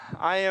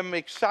I am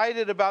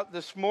excited about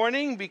this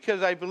morning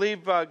because I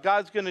believe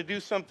God's going to do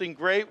something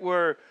great.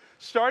 We're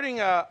starting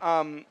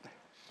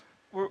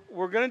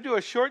we're going to do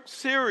a short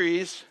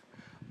series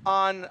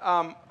on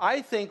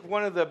I think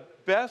one of the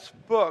best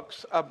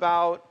books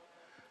about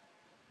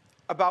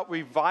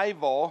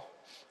revival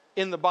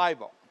in the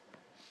Bible.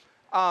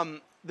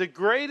 The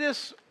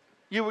greatest,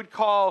 you would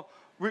call,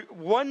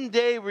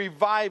 one-day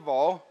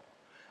revival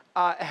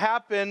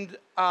happened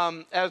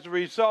as a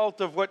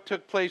result of what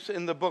took place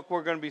in the book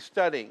we're going to be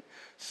studying.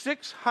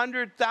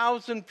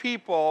 600,000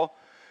 people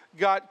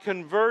got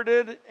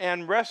converted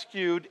and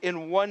rescued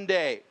in one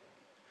day.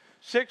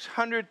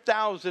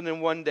 600,000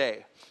 in one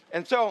day.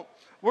 And so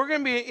we're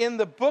going to be in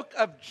the book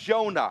of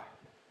Jonah.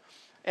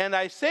 And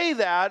I say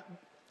that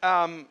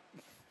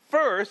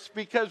first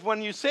because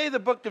when you say the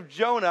book of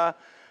Jonah,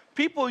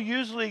 people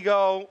usually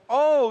go,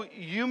 oh,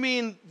 you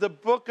mean the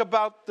book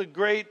about the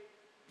great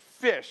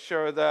fish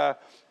or the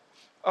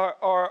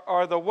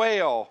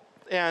whale,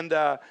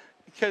 and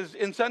because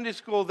in Sunday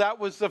school that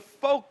was the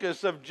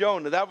focus of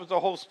Jonah. That was the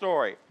whole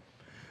story.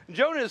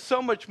 Jonah is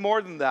so much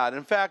more than that.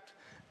 In fact,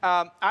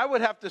 I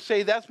would have to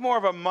say that's more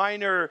of a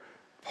minor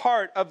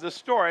part of the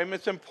story. I mean,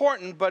 it's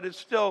important, but it's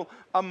still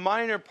a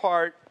minor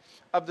part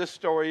of the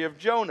story of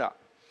Jonah.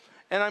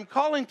 And I'm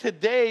calling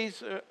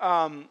today's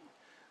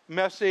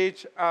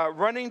message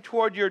 "Running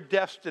Toward Your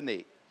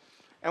Destiny."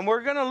 And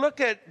we're going to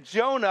look at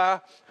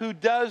Jonah, who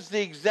does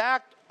the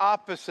exact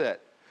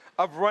opposite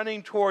of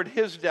running toward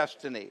his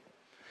destiny,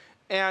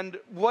 and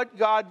what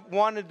God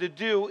wanted to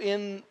do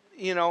in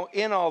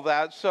all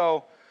that.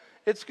 So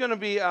it's going to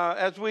be,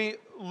 as we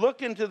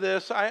look into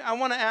this, I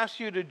want to ask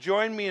you to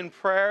join me in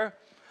prayer.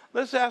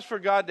 Let's ask for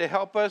God to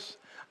help us.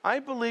 I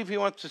believe He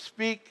wants to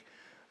speak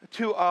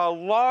to a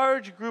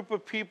large group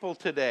of people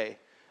today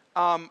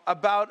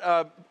about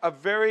a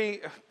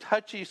very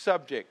touchy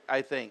subject,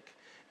 I think,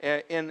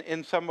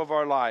 in some of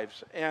our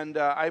lives. And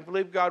I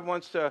believe God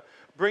wants to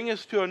bring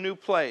us to a new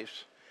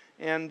place.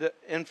 And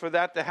for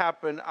that to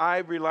happen, I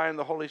rely on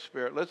the Holy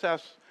Spirit. Let's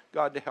ask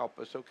God to help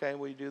us, okay?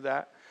 Will you do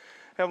that?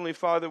 Heavenly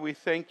Father, we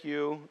thank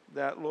you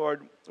that,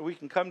 Lord, we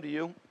can come to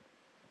you.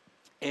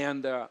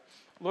 And,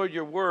 Lord,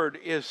 your word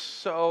is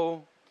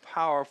so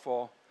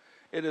powerful.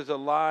 It is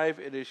alive.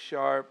 It is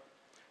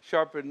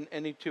sharper than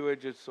any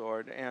two-edged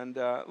sword. And,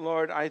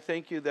 Lord, I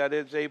thank you that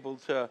it's able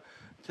to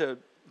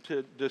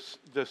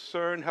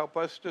discern, help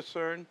us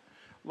discern,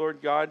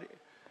 Lord God,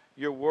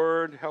 your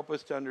word, help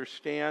us to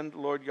understand,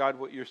 Lord God,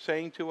 what you're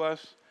saying to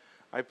us.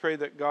 I pray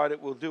that, God,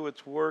 it will do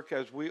its work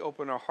as we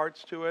open our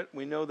hearts to it.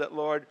 We know that,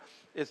 Lord,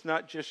 it's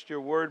not just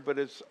your word, but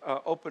it's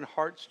open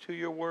hearts to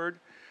your word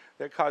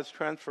that cause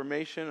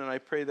transformation. And I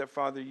pray that,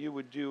 Father, you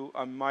would do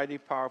a mighty,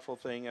 powerful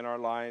thing in our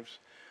lives.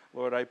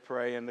 Lord, I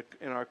pray in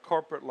our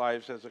corporate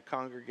lives as a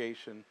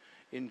congregation.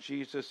 In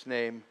Jesus'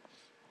 name,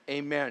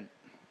 amen.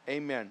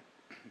 Amen.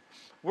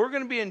 We're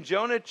going to be in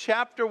Jonah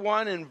chapter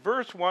 1 and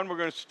verse 1. We're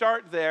going to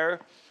start there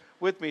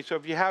with me. So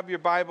if you have your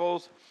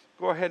Bibles,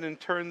 go ahead and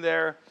turn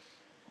there.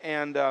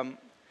 And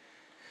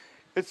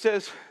it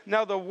says,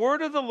 "Now the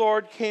word of the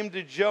Lord came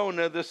to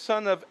Jonah, the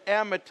son of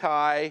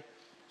Amittai,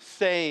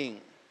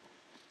 saying."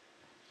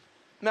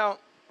 Now,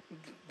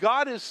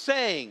 God is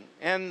saying,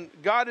 and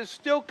God is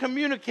still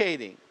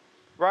communicating,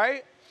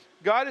 right?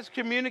 God is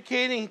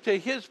communicating to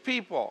his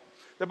people.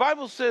 The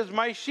Bible says,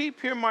 "My sheep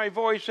hear my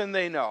voice and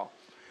they know."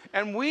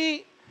 And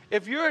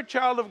if you're a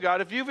child of God,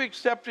 if you've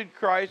accepted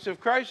Christ, if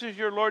Christ is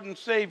your Lord and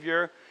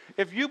Savior,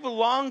 if you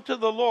belong to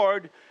the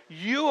Lord,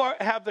 you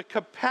have the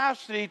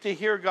capacity to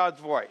hear God's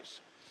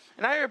voice.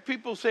 And I hear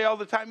people say all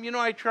the time,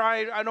 I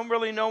tried, I don't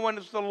really know when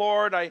it's the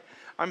Lord, I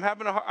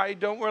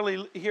don't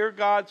really hear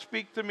God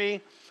speak to me.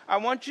 I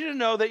want you to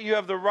know that you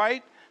have the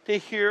right to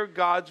hear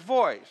God's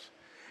voice.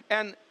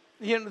 And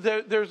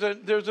there's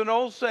an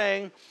old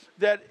saying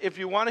that if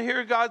you want to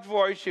hear God's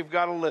voice, you've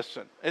got to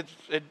listen.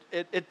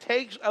 It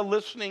takes a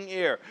listening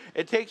ear.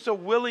 It takes a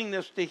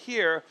willingness to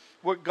hear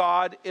what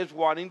God is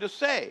wanting to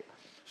say.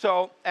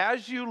 So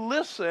as you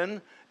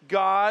listen,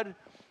 God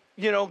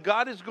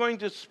is going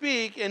to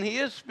speak, and he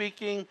is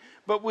speaking,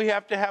 but we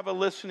have to have a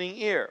listening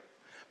ear.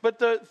 But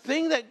the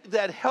thing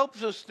that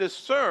helps us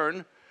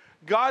discern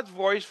God's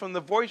voice from the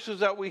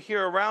voices that we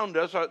hear around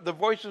us, the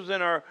voices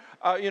in our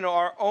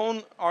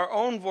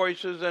own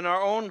voices and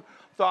our own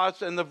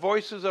thoughts, and the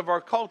voices of our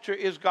culture,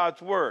 is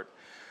God's word.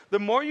 The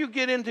more you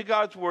get into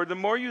God's word, the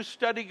more you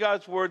study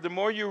God's word, the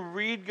more you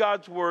read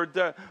God's word,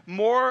 the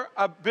more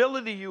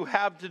ability you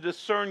have to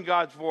discern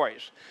God's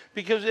voice,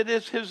 because it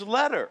is his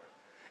letter.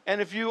 And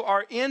if you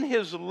are in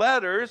his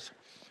letters,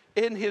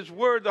 in his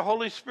word, the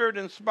Holy Spirit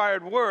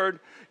inspired word,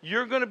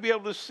 you're going to be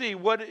able to see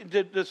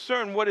to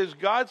discern what is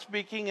God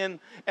speaking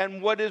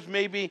and what is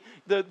maybe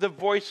the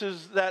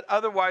voices that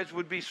otherwise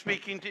would be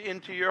speaking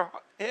into your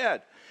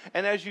head.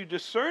 And as you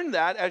discern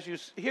that, as you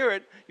hear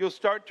it, you'll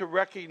start to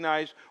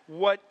recognize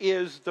what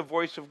is the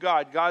voice of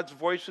God. God's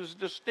voice is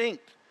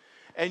distinct,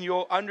 and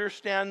you'll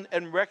understand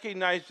and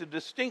recognize the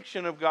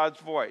distinction of God's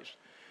voice.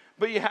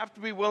 but you have to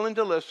be willing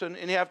to listen,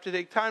 and you have to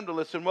take time to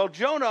listen. Well,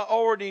 Jonah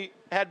already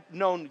had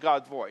known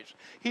God's voice.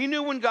 He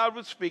knew when God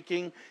was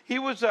speaking. He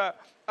was a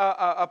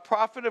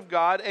prophet of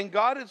God, and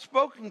God had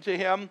spoken to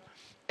him,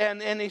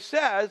 and he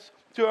says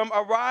to him,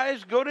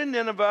 "Arise, go to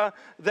Nineveh,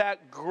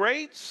 that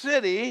great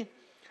city,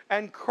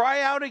 and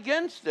cry out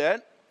against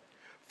it,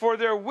 for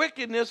their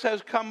wickedness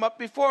has come up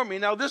before me."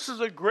 Now, this is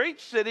a great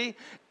city,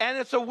 and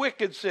it's a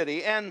wicked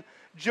city. And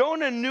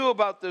Jonah knew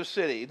about this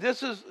city.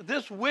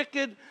 This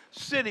wicked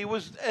city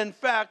was, in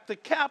fact, the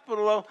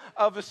capital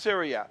of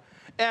Assyria.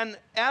 And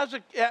as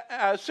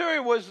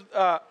Assyria was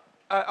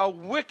a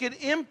wicked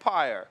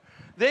empire,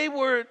 they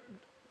were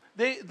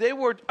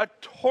a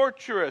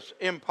torturous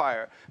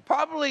empire,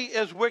 probably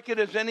as wicked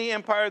as any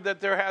empire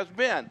that there has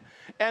been.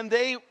 And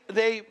they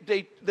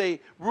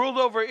ruled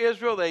over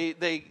Israel.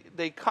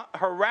 They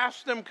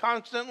harassed them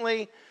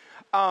constantly,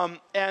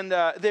 and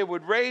they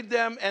would raid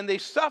them, and they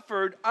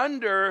suffered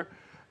under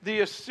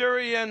the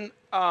Assyrian,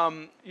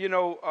 kind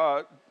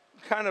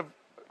of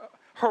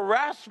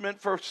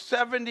harassment for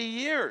 70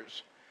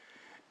 years.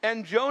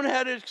 And Jonah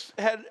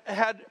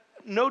had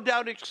no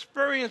doubt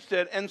experienced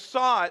it and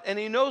saw it, and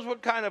he knows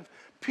what kind of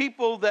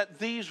people that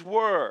these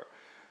were.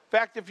 In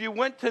fact, if you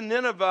went to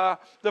Nineveh,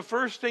 the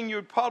first thing you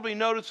would probably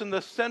notice in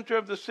the center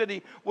of the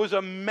city was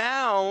a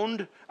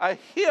mound, a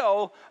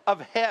hill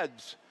of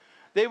heads.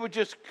 They would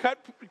just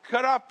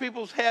cut off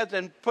people's heads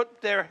and put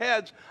their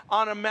heads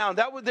on a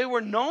mound. They were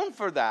known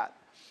for that.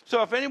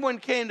 So if anyone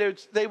came,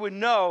 they would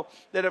know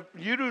that if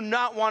you do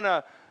not want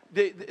to,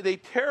 they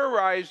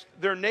terrorized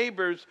their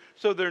neighbors,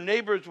 so their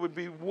neighbors would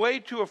be way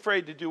too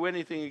afraid to do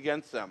anything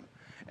against them.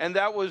 And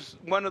that was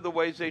one of the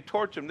ways they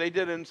tortured them. They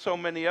did it in so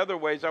many other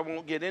ways. I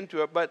won't get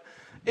into it. But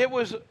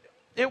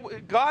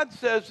God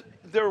says,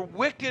 their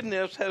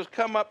wickedness has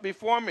come up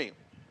before me.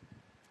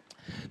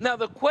 Now,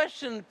 the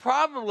question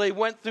probably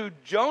went through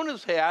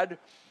Jonah's head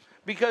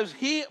because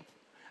he,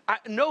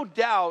 no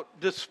doubt,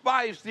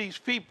 despised these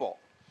people.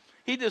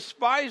 He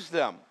despised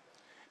them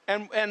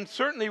and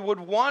certainly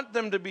would want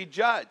them to be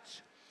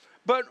judged.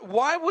 But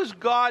why was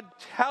God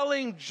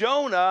telling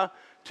Jonah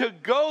to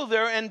go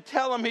there and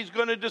tell him he's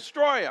going to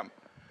destroy him?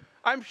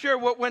 I'm sure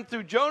what went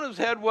through Jonah's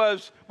head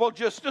was, well,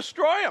 just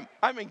destroy him.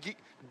 I mean,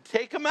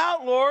 take him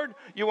out, Lord.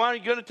 You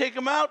going to take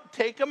him out?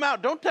 Take him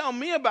out. Don't tell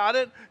me about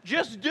it.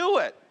 Just do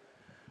it.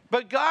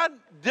 But God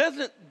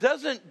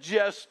doesn't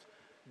just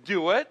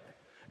do it.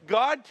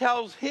 God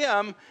tells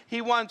him,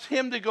 he wants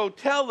him to go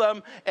tell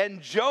them,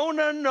 and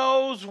Jonah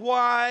knows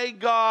why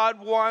God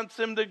wants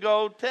him to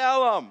go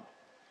tell them.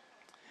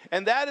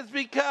 And that is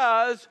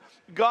because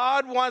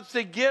God wants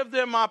to give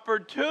them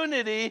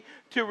opportunity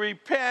to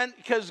repent,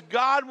 because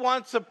God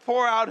wants to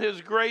pour out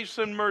his grace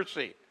and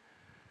mercy.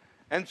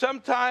 And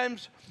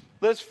sometimes,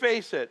 let's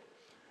face it,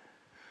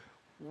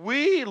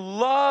 we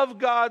love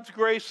God's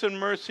grace and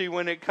mercy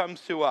when it comes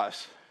to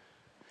us.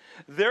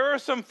 There are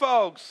some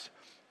folks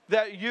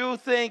that you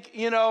think,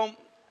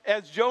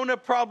 as Jonah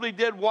probably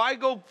did, why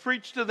go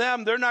preach to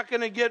them? They're not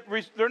going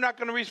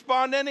to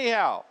respond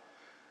anyhow.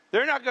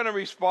 They're not going to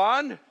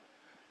respond.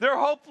 They're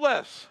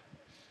hopeless.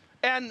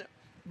 And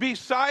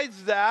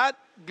besides that,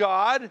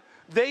 God,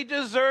 they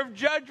deserve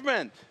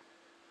judgment.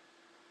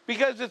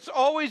 Because it's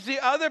always the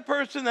other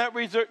person that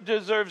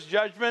deserves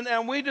judgment,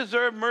 and we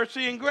deserve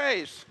mercy and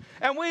grace.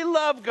 And we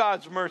love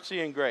God's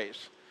mercy and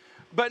grace,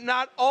 but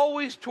not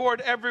always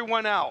toward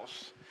everyone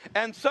else.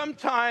 And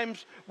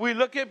sometimes we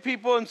look at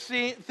people and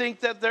think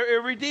that they're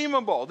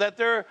irredeemable, that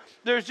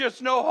there's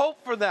just no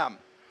hope for them.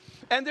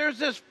 And there's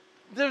this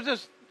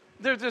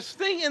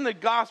thing in the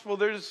gospel,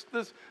 there's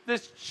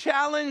this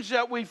challenge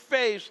that we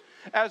face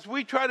as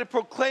we try to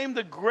proclaim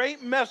the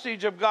great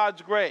message of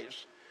God's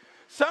grace.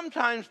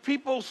 Sometimes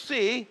people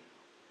see,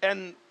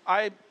 and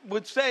I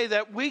would say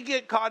that we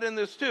get caught in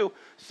this too,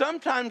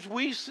 sometimes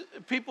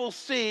people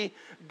see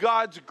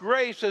God's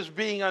grace as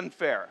being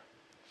unfair.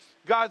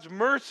 God's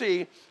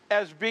mercy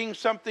as being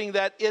something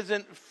that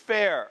isn't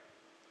fair.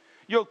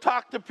 You'll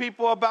talk to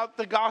people about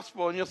the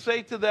gospel, and you'll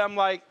say to them,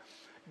 like,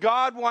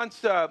 God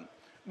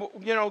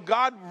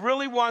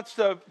really wants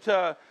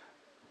to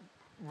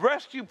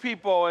rescue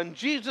people, and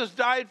Jesus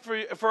died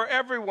for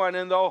everyone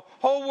in the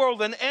whole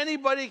world, and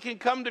anybody can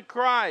come to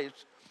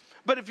Christ.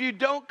 But if you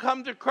don't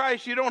come to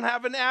Christ, you don't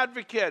have an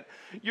advocate.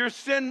 Your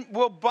sin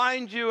will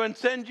bind you and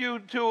send you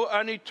to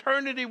an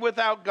eternity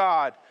without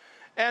God.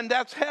 And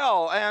that's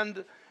hell.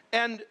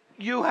 And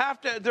you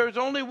have to, there's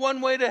only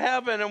one way to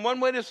heaven and one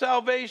way to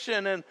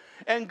salvation.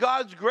 And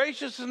God's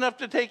gracious enough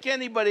to take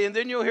anybody. And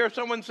then you'll hear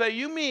someone say,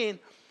 you mean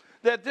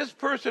that this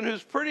person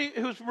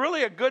who's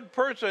really a good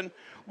person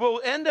will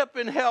end up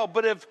in hell?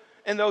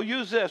 And they'll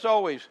use this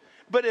always,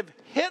 but if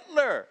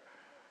Hitler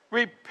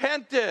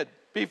repented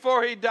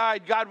before he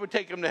died, God would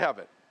take him to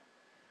heaven.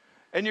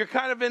 And you're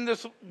kind of in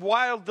this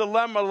wild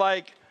dilemma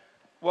like,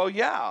 well,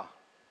 yeah,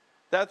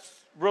 that's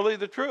really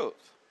the truth.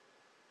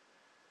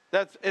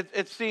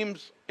 It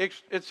seems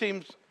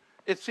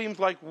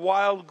like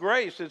wild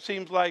grace. It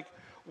seems like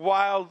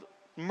wild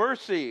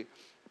mercy.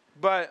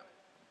 But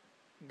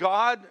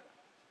God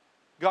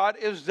God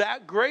is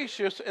that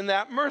gracious and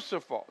that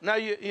merciful. Now,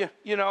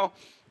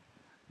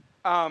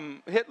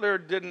 Hitler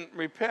didn't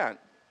repent.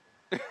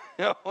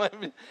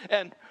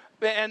 And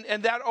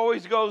that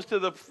always goes to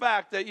the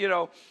fact that,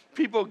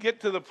 people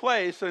get to the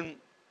place and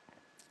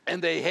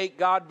they hate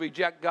God,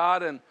 reject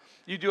God, and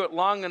you do it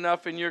long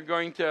enough and you're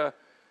going to,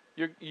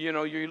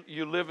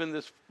 you live in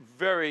this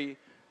very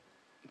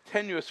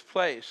tenuous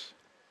place.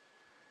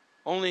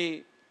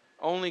 Only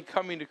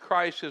coming to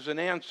Christ is an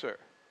answer.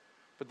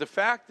 But the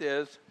fact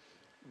is,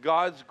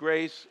 God's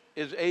grace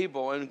is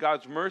able, and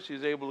God's mercy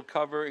is able to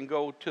cover and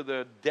go to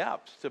the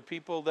depths, to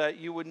people that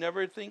you would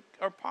never think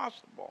are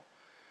possible,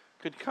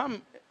 could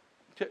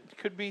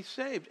be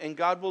saved, and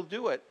God will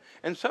do it.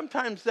 And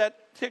sometimes that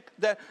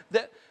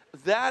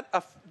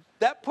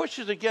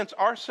pushes against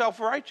our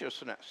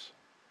self-righteousness,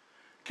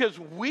 because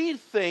we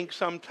think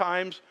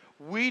sometimes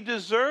we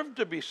deserve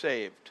to be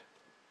saved.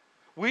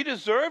 We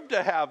deserve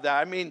to have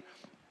that. I mean,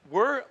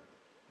 we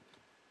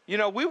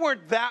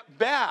weren't that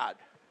bad,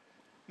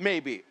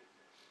 maybe.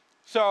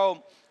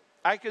 So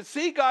I could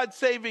see God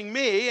saving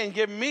me and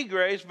giving me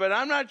grace, but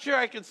I'm not sure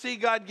I could see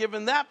God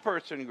giving that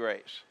person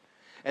grace.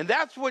 And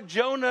that's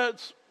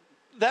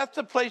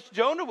the place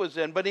Jonah was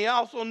in. But he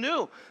also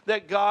knew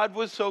that God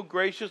was so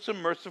gracious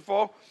and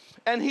merciful,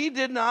 and he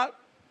did not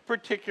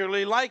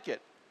particularly like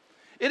it.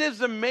 It is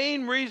the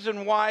main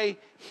reason why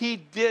he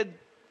did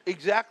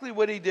exactly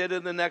what he did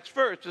in the next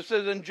verse. It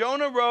says, and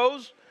Jonah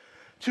rose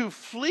to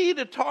flee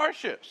to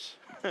Tarshish.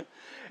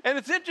 And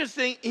it's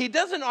interesting, he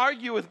doesn't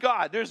argue with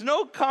God. There's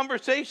no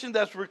conversation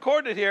that's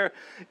recorded here.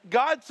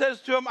 God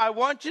says to him, I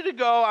want you to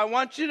go. I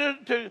want you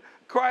to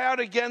cry out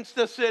against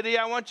the city.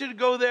 I want you to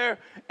go there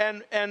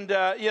and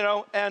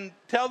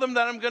tell them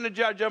that I'm going to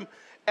judge them.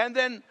 And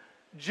then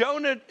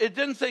Jonah, it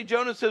didn't say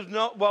Jonah says,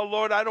 no, well,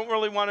 Lord, I don't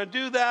really want to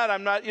do that.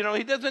 I'm not,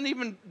 he doesn't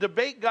even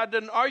debate God,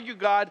 doesn't argue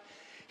God.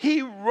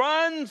 He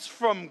runs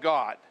from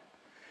God.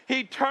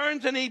 He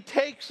turns and he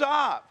takes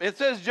off. It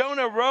says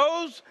Jonah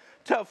rose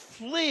to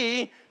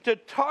flee to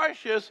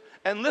Tarshish,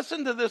 and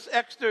listen to this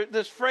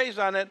phrase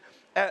on it.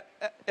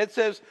 It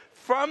says,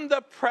 from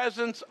the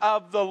presence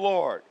of the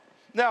Lord.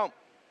 Now,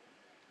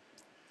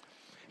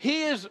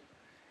 he is,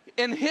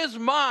 in his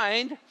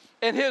mind,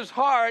 in his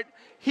heart,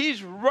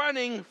 he's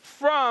running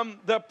from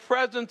the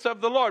presence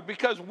of the Lord,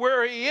 because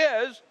where he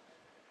is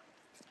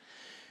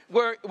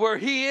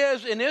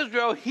in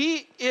Israel,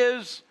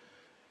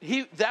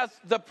 that's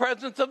the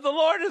presence of the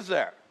Lord is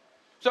there.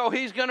 So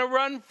he's going to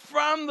run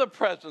from the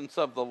presence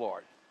of the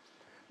Lord.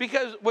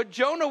 Because what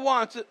Jonah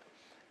wants,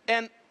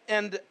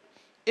 and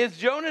is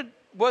Jonah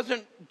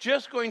wasn't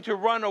just going to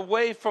run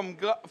away from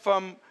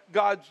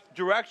God's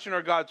direction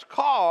or God's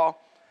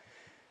call.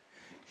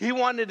 He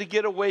wanted to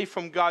get away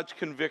from God's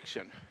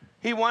conviction.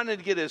 He wanted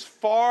to get as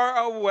far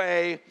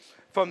away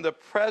from the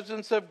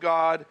presence of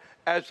God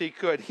as he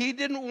could. He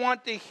didn't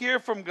want to hear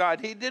from God.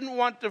 He didn't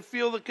want to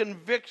feel the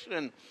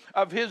conviction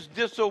of his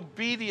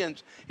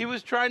disobedience. He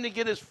was trying to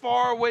get as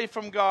far away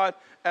from God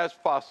as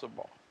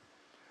possible.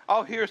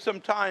 I'll hear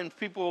sometimes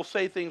people will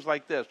say things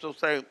like this. They'll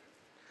say,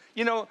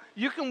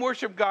 you can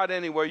worship God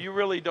anywhere. You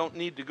really don't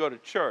need to go to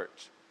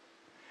church.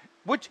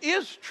 Which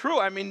is true.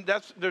 I mean,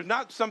 there's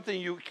not something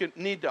you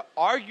need to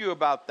argue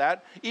about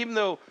that, even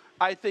though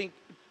I think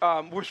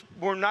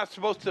we're not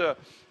supposed to.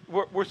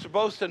 We're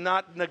supposed to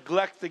not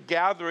neglect the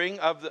gathering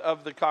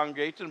of the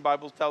congregation. The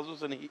Bible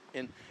tells us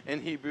in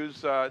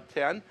Hebrews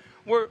 10.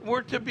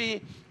 We're to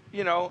be,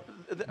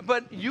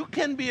 but you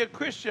can be a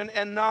Christian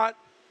and not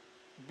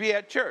be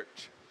at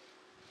church.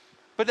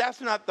 But that's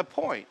not the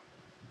point.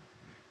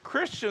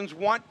 Christians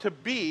want to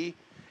be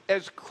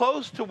as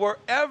close to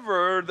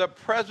wherever the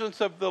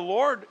presence of the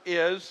Lord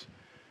is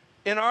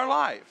in our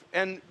life.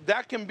 And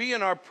that can be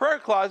in our prayer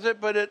closet,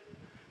 but it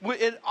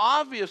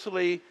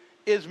obviously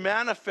is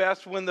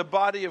manifest when the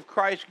body of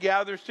Christ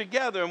gathers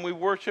together and we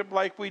worship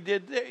like we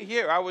did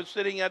here. I was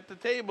sitting at the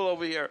table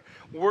over here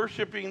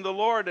worshiping the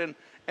Lord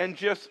and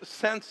just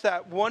sense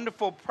that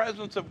wonderful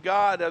presence of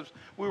God as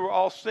we were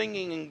all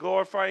singing and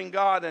glorifying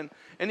God.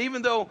 And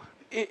even though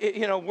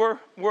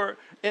we're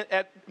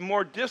at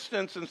more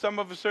distance and some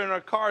of us are in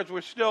our cars,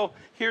 we're still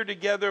here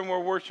together and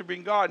we're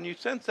worshiping God. And you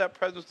sense that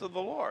presence of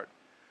the Lord.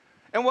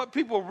 And what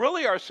people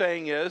really are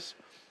saying is,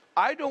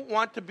 I don't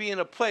want to be in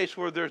a place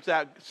where there's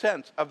that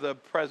sense of the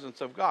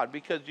presence of God,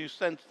 because you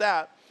sense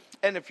that.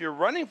 And if you're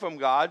running from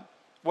God,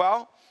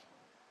 well,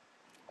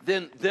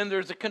 then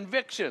there's a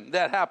conviction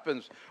that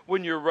happens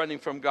when you're running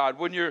from God,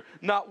 when you're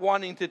not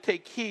wanting to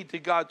take heed to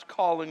God's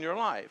call in your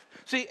life.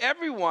 See,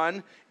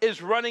 everyone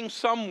is running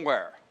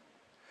somewhere.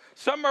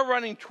 Some are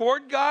running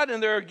toward God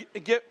and their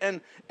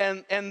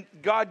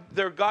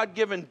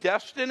God-given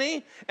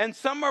destiny, and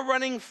some are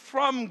running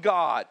from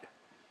God.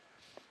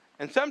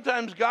 And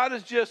sometimes God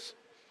is just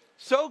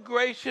so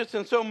gracious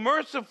and so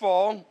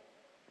merciful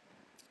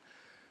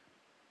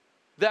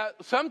that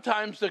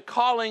sometimes the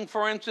calling,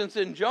 for instance,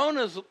 in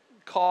Jonah's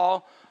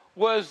call,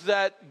 was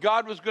that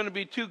God was going to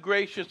be too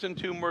gracious and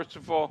too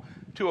merciful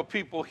to a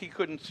people he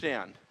couldn't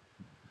stand.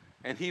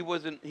 And he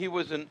wasn't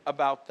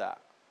about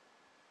that.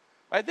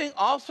 I think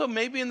also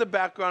maybe in the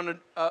background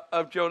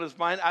of Jonah's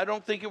mind, I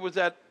don't think it was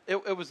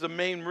it was the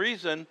main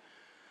reason,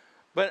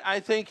 but I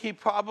think he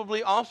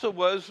probably also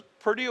was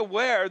pretty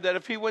aware that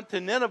if he went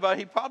to Nineveh,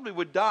 he probably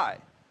would die.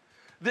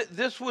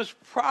 This was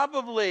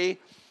probably,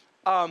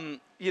 an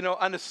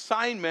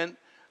assignment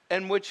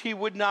in which he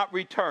would not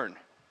return.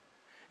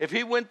 If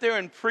he went there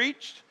and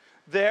preached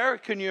there,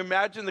 can you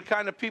imagine the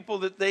kind of people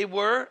that they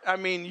were? I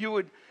mean,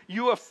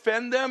 you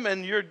offend them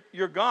and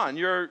you're gone.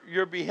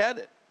 You're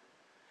beheaded.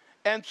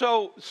 And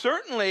so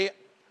certainly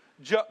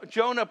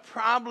Jonah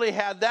probably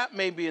had that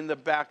maybe in the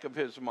back of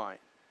his mind.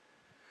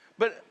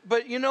 But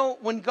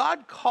when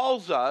God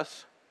calls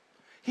us,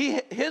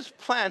 his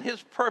plan,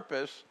 his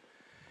purpose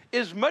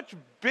is much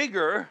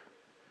bigger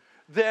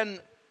than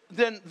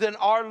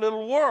our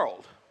little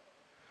world.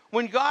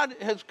 When God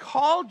has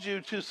called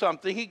you to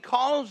something, he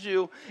calls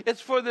you,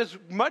 it's for this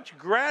much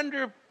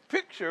grander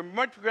picture,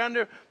 much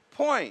grander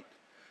point.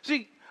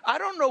 See, I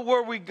don't know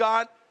where we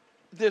got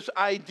this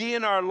idea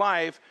in our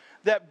life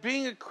that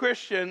being a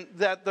Christian,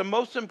 that the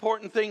most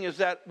important thing is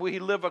that we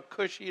live a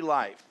cushy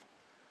life.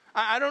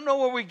 I don't know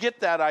where we get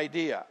that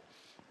idea.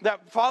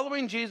 That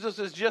following Jesus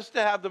is just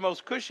to have the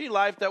most cushy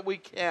life that we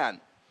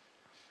can.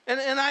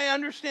 And I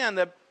understand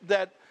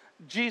that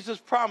Jesus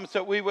promised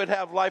that we would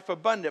have life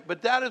abundant,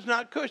 but that is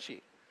not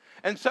cushy.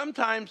 And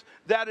sometimes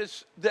that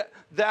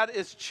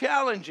is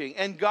challenging,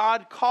 and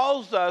God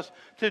calls us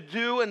to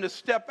do and to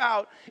step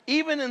out.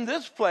 Even in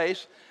this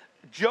place,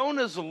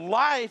 Jonah's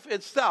life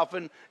itself,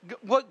 and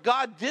what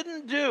God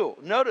didn't do,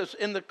 notice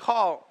in the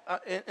call,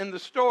 in the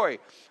story,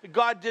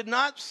 God did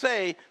not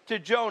say to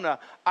Jonah,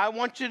 I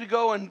want you to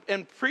go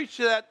and preach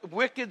to that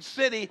wicked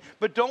city,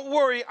 but don't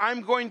worry,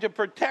 I'm going to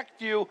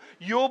protect you,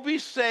 you'll be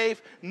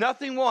safe,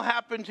 nothing will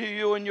happen to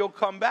you, and you'll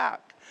come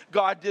back.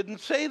 God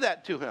didn't say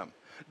that to him.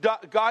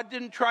 God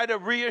didn't try to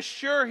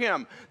reassure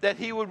him that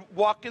he would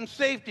walk in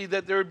safety,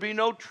 that there would be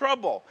no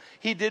trouble.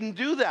 He didn't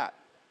do that.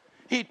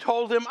 He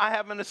told him, I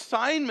have an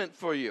assignment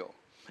for you.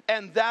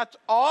 And that's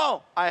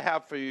all I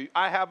have for you.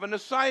 I have an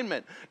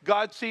assignment.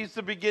 God sees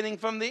the beginning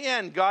from the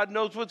end. God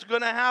knows what's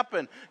going to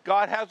happen.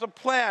 God has a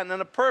plan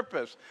and a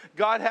purpose.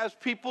 God has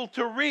people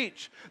to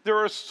reach. There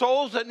are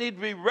souls that need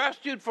to be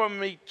rescued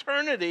from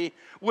eternity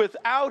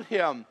without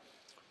him.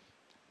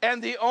 And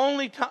the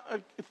only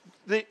time,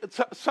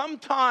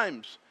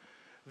 sometimes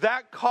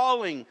that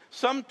calling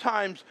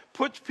sometimes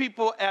puts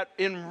people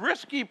in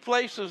risky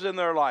places in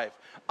their life.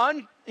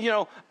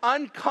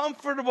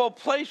 Uncomfortable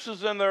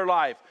places in their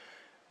life.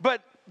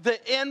 But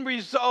the end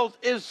result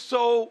is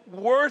so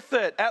worth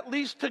it, at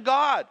least to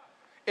God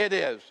it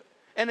is.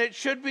 And it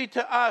should be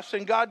to us.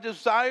 And God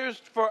desires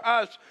for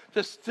us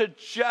to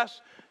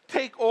just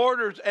take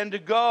orders and to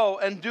go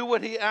and do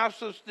what he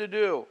asks us to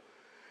do.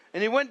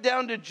 And he went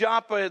down to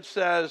Joppa, it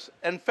says,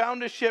 and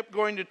found a ship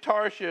going to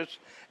Tarshish,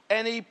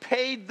 and he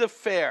paid the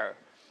fare.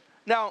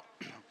 Now,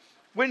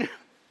 when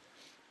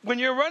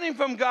you're running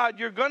from God,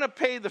 you're going to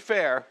pay the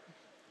fare,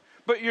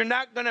 but you're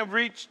not going to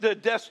reach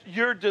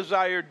your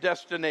desired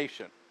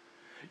destination.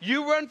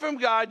 You run from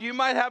God, you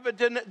might have a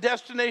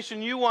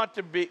destination you want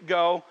to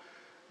go.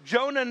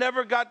 Jonah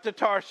never got to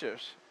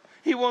Tarshish.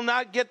 He will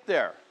not get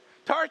there.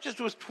 Tarshish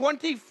was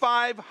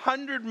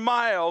 2,500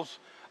 miles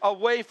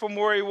away from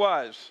where he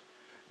was.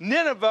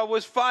 Nineveh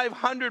was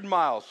 500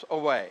 miles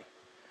away.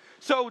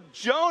 So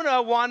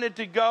Jonah wanted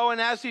to go,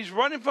 and as he's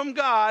running from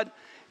God,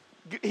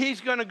 he's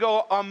going to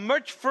go a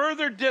much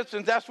further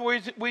distance. That's where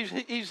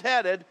he's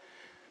headed.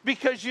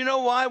 Because you know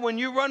why? When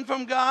you run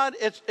from God,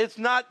 it's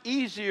not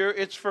easier,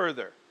 it's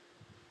further.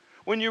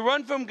 When you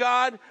run from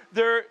God,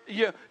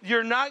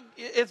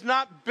 it's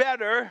not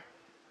better.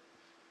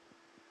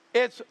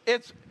 It's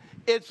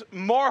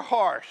more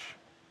harsh.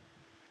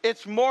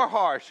 It's more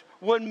harsh.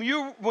 When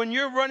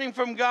you're running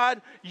from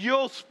God,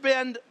 you'll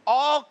spend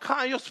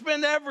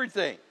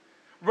everything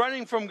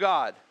running from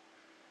God,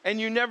 and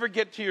you never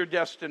get to your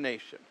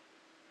destination.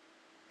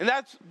 And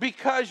that's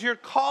because you're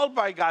called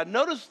by God.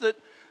 Notice that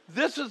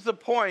this is the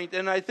point,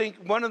 and I think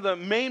one of the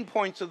main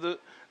points of the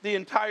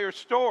entire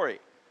story.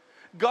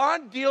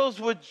 God deals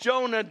with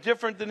Jonah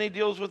different than he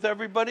deals with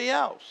everybody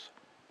else.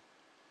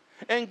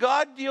 And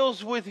God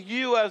deals with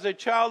you as a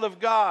child of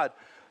God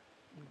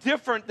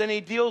different than he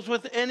deals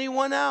with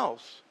anyone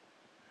else.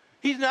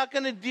 He's not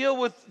going to deal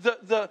with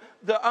the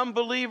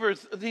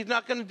unbelievers. He's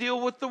not going to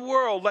deal with the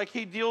world like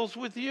he deals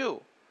with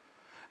you.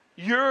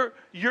 You're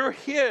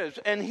his,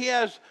 and he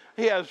has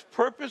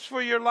purpose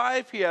for your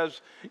life.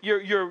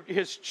 You're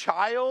his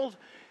child.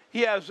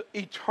 He has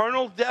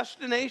eternal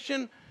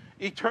destination,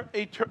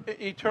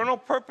 eternal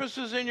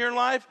purposes in your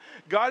life.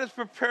 God is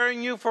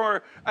preparing you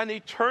for an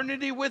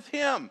eternity with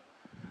him.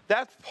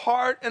 That's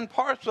part and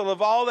parcel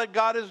of all that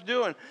God is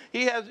doing.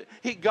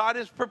 God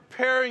is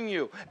preparing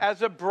you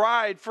as a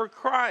bride for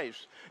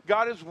Christ.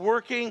 God is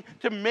working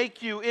to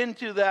make you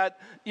into that,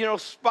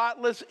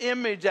 spotless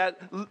image,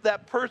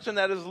 that person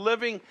that is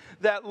living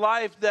that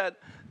life that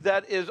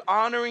is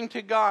honoring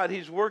to God.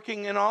 He's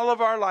working in all of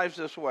our lives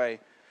this way.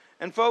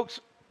 And folks,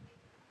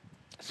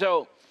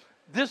 so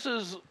this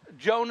is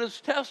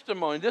Jonah's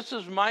testimony. This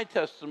is my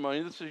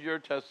testimony. This is your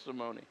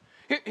testimony.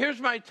 Here's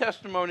my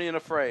testimony in a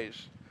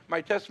phrase.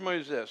 My testimony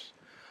is this.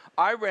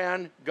 I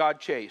ran, God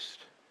chased.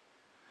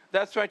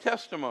 That's my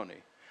testimony.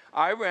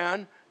 I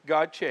ran,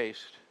 God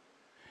chased.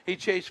 He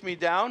chased me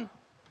down.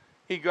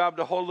 He grabbed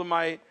a hold of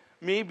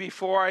me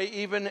before I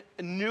even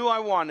knew I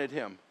wanted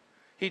him.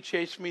 He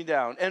chased me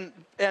down.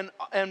 And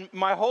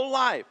my whole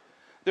life,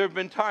 there have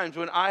been times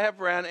when I have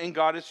ran and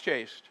God has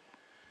chased.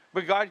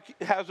 But God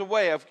has a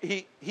way of,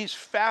 he's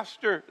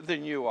faster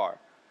than you are.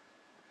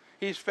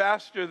 He's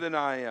faster than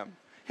I am.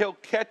 He'll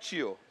catch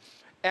you.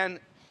 And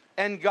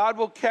God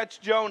will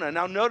catch Jonah.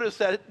 Now notice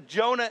that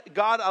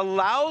God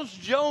allows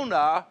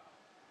Jonah,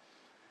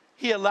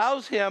 he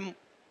allows him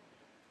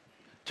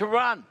to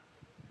run.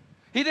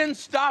 He didn't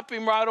stop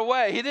him right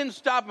away. He didn't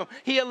stop him.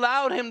 He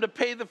allowed him to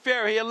pay the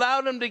fare. He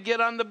allowed him to get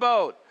on the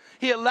boat.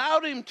 He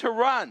allowed him to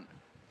run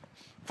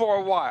for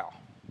a while.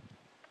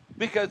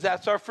 Because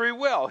that's our free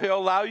will. He'll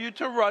allow you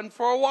to run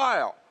for a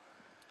while.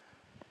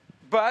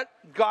 But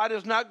God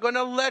is not going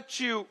to let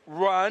you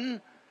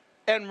run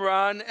and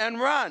run and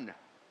run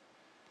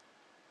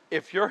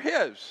if you're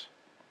his.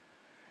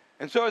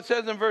 And so it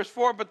says in verse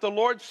 4, but the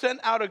Lord sent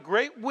out a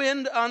great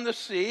wind on the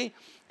sea,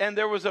 and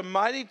there was a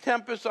mighty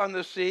tempest on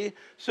the sea,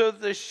 so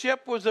that the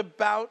ship was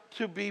about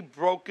to be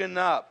broken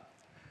up.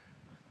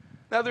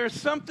 Now there's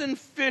something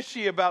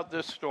fishy about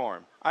this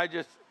storm. I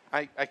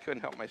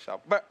couldn't help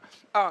myself. But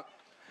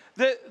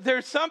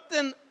there's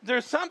something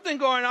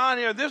going on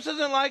here. This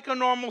isn't like a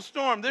normal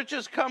storm. This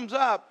just comes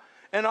up,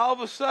 and all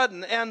of a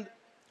sudden,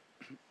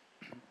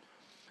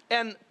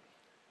 and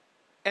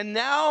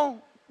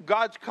now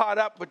God's caught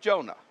up with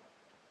Jonah.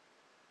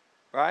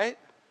 Right?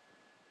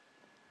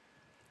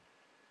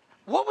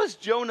 What was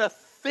Jonah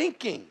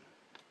thinking?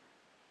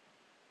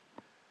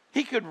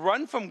 He could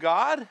run from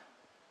God.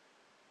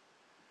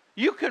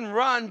 You can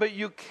run, but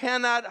you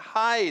cannot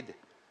hide.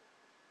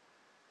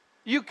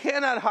 You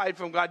cannot hide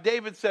from God.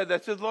 David said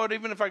that. Says, Lord,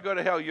 even if I go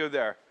to hell, you're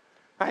there.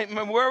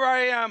 Where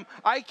I am,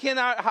 I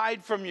cannot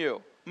hide from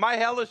you. My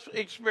hellish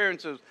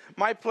experiences,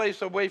 my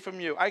place away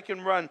from you. I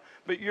can run,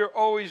 but you're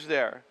always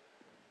there.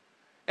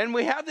 And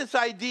we have this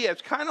idea.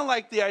 It's kind of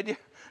like the idea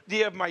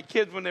of my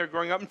kids when they're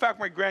growing up. In fact,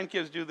 my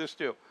grandkids do this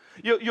too.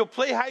 You'll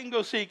play hide and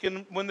go seek,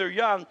 and when they're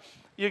young,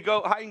 you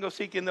go hide and go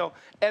seek, and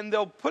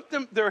they'll put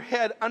their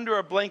head under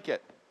a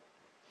blanket,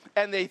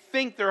 and they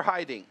think they're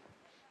hiding.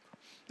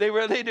 They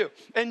really do.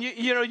 And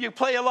you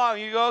play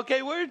along. You go,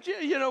 okay, where's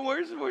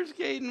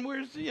Caden?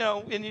 Where's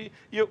and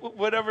you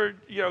whatever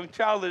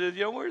child it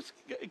is, where's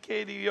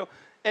Katie?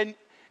 And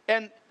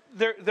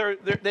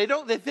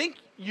they think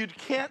you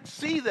can't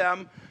see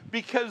them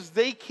because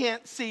they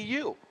can't see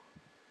you.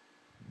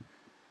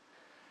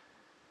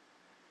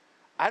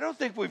 I don't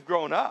think we've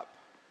grown up.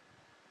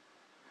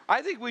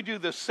 I think we do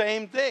the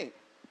same thing.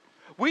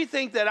 We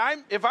think that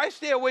if I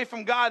stay away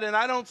from God and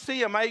I don't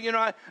see him,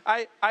 I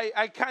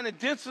kind of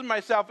distance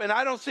myself and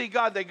I don't see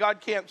God, that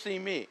God can't see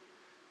me.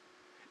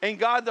 And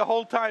God the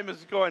whole time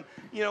is going,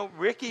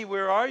 Ricky,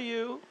 where are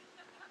you?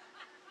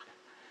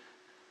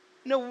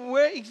 No,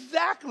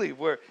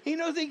 he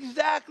knows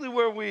exactly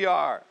where we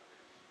are.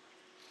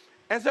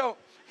 And so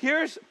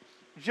here's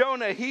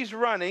Jonah, he's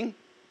running.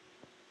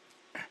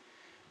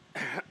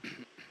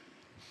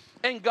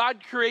 And God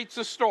creates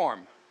a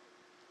storm.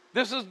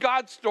 This is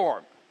God's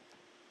storm.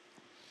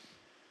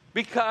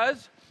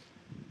 Because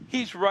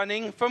he's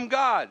running from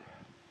God.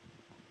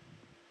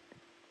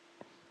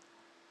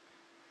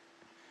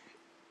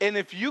 And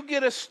if you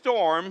get a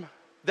storm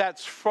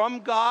that's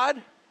from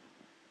God,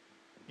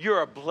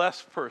 you're a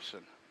blessed person.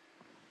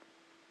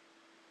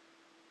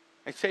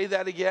 I say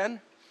that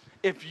again.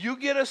 If you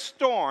get a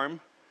storm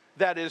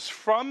that is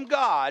from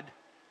God,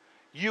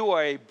 you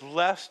are a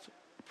blessed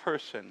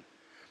person.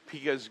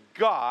 Because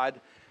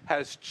God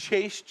has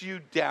chased you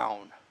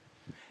down.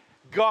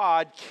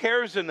 God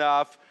cares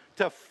enough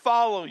to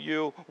follow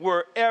you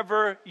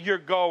wherever you're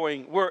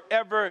going,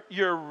 wherever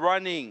you're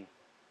running.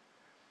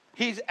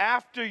 He's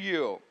after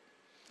you.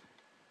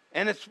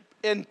 And it's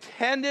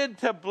intended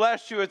to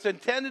bless you. It's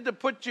intended to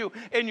put you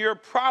in your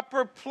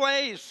proper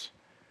place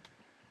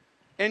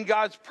in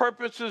God's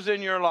purposes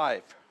in your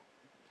life.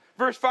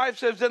 Verse 5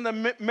 says, then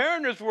the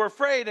mariners were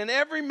afraid, and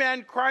every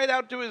man cried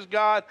out to his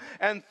God,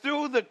 and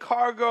threw the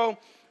cargo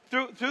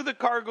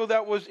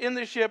that was in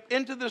the ship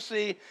into the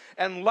sea,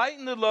 and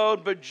lightened the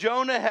load. But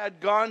Jonah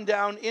had gone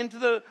down into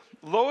the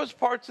lowest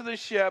parts of the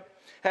ship,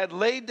 had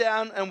laid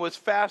down, and was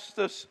fast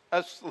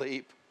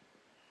asleep.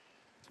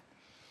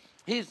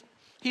 He's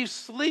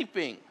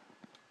sleeping.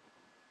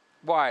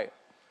 Why?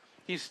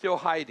 He's still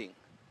hiding.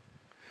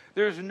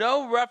 There's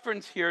no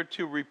reference here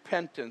to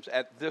repentance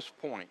at this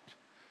point.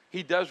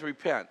 He does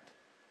repent.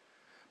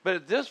 But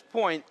at this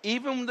point,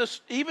 even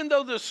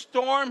though the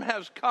storm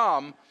has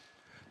come,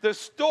 the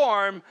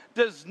storm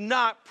does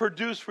not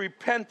produce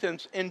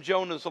repentance in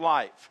Jonah's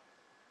life.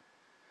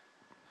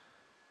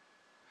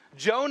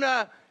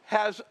 Jonah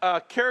has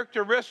a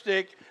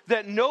characteristic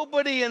that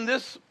nobody in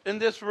this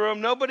room,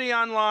 nobody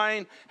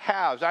online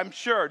has. I'm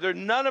sure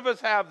none of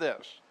us have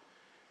this.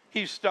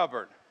 He's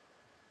stubborn.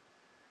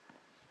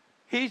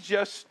 He's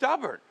just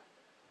stubborn.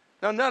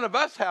 Now, none of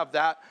us have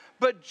that,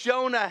 but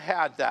Jonah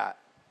had that,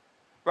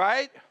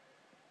 right?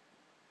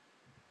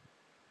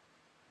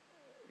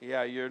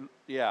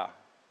 Yeah,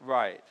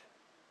 right.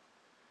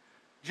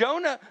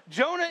 Jonah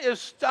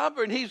is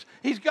stubborn.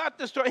 He's got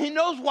the storm. He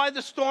knows why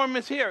the storm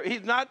is here.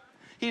 He's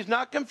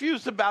not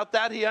confused about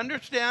that. He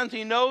understands.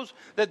 He knows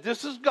that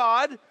this is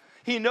God.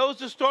 He knows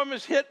the storm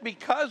is hit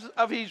because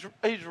of he's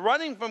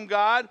running from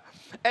God,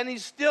 and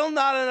he's still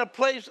not in a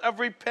place of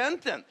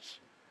repentance.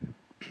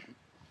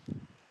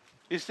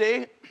 You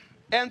see?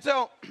 And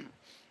so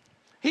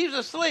he's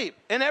asleep,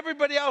 and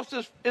everybody else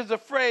is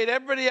afraid.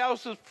 Everybody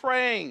else is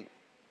praying.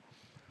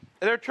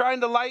 They're trying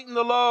to lighten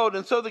the load.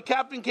 And so the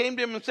captain came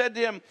to him and said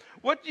to him,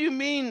 "What do you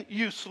mean,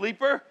 you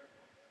sleeper?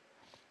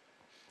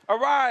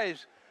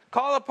 Arise,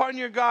 call upon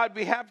your God.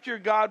 Perhaps your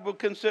God will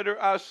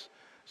consider us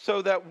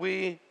so that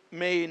we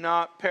may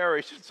not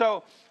perish."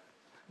 So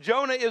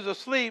Jonah is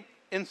asleep.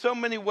 In so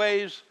many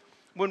ways,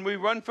 when we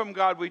run from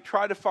God, we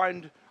try to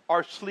find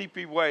our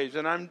sleepy ways.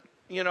 And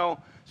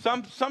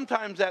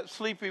sometimes that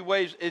sleepy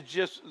ways is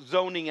just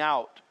zoning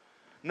out.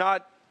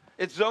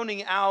 It's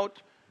zoning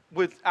out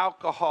with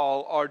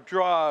alcohol or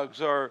drugs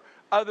or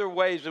other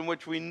ways in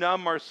which we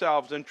numb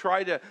ourselves and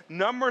try to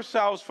numb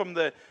ourselves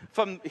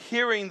from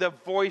hearing the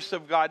voice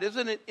of God.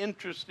 Isn't it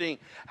interesting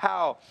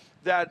how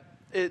that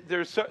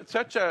there's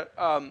such a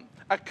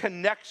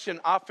connection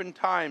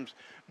oftentimes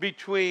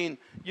between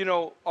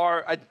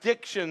our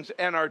addictions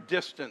and our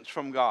distance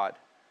from God?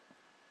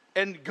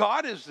 And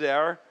God is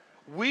there.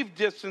 We've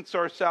distanced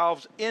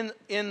ourselves in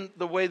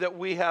the way that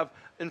we have,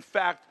 in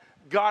fact,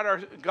 got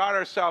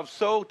ourselves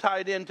so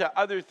tied into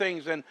other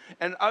things and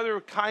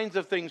other kinds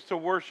of things to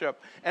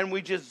worship, and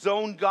we just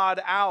zone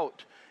God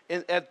out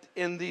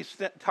in these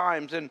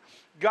times. And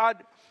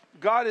God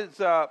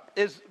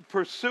is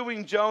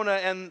pursuing Jonah,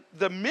 and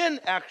the men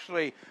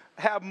actually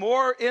have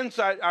more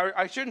insight. Or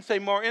I shouldn't say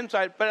more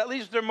insight, but at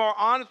least they're more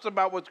honest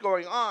about what's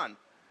going on.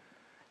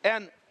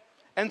 And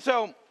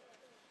so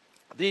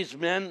these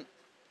men,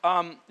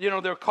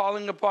 they're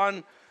calling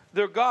upon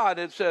their God.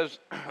 It says.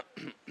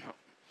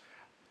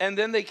 And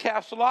then they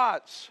cast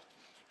lots.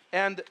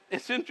 And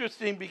it's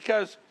interesting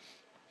because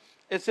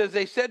it says,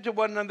 they said to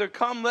one another,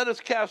 "Come, let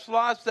us cast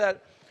lots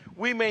that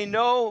we may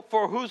know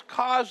for whose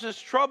cause this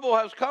trouble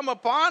has come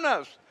upon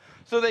us."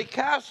 So they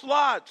cast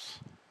lots.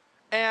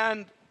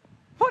 And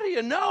what do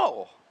you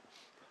know?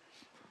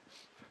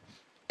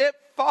 It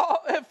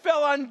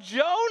fell on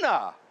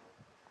Jonah.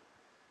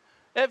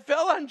 It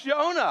fell on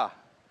Jonah.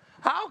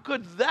 How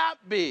could that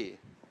be?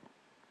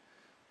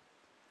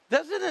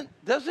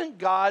 Doesn't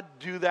God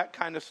do that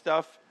kind of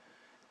stuff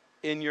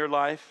in your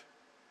life?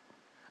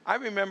 I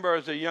remember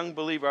as a young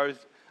believer,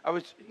 I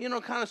was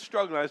kind of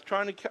struggling. I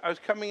was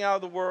coming out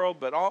of the world,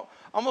 but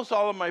almost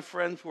all of my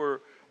friends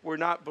were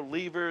not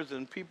believers,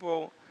 and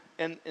people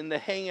and the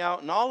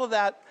hangout and all of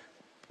that,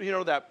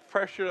 that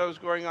pressure that was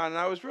going on. And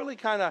I was really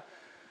kind of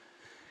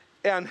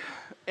and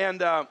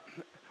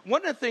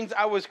one of the things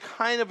I was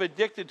kind of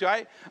addicted to.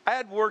 I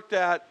had worked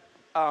at.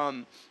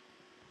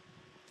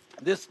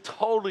 This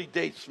totally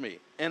dates me,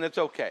 and it's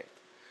okay.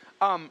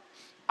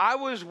 I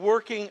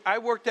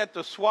worked at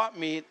the swap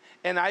meet,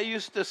 and I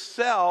used to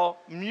sell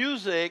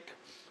music.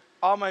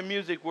 All my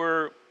music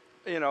were,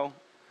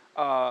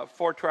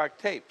 4-track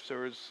tapes. There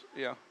was,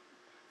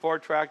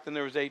 4-track, then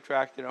there was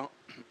 8-track,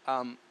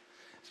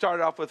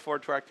 Started off with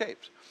 4-track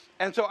tapes.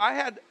 And so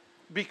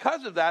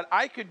because of that,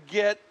 I could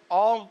get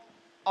all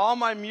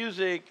my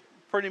music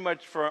pretty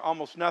much for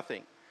almost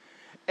nothing.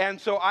 And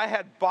so I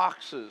had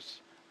boxes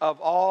of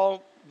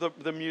all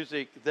the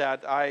music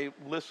that I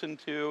listened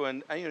to,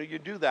 and you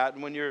do that,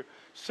 and when you're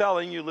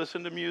selling, you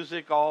listen to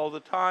music all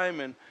the time,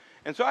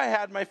 and so I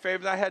had my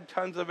favorite. I had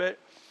tons of it,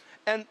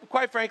 and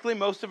quite frankly,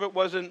 most of it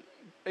wasn't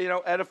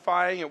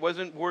edifying. It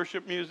wasn't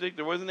worship music.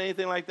 There wasn't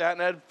anything like that,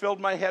 and I had filled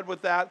my head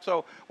with that.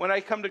 So when I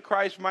come to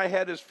Christ, my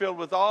head is filled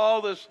with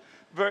all this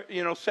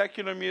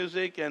secular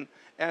music and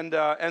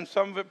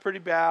some of it pretty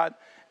bad,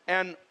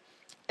 and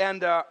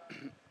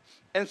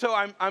so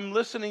I'm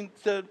listening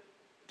to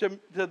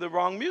the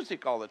wrong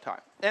music all the time.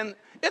 And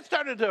it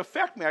started to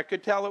affect me. I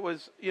could tell it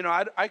was,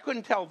 I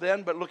couldn't tell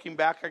then, but looking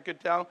back I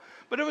could tell.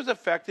 But it was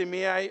affecting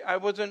me. I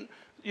wasn't,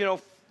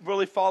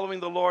 really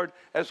following the Lord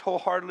as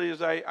wholeheartedly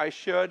as I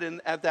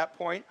should at that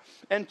point.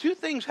 And two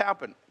things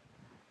happened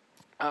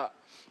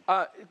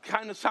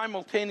kind of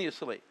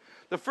simultaneously.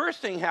 The first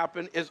thing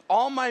happened is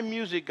all my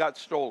music got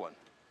stolen.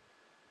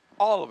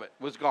 All of it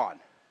was gone.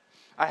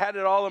 I had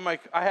it all in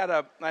I had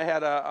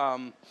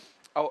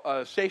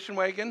a station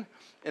wagon,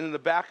 and in the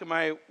back of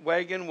my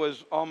wagon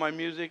was all my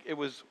music. It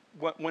was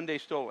one day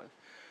stolen.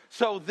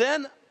 So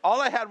then all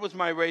I had was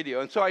my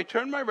radio. And so I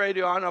turned my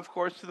radio on, of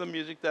course, to the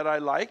music that I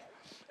like,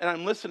 and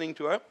I'm listening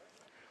to it.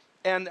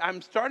 And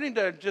I'm starting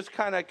to just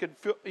kind of could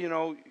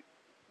feel,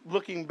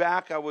 looking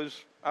back, I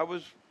was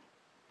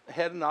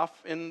heading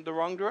off in the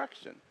wrong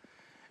direction.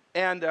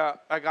 And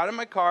I got in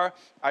my car.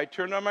 I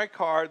turned on my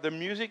car. The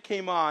music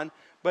came on.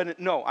 But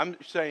I'm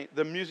saying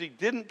the music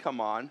didn't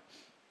come on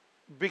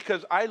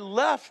because I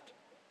left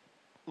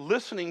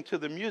listening to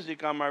the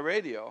music on my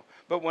radio.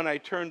 But when I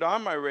turned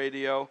on my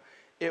radio,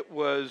 it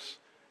was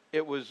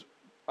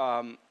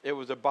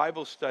a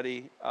Bible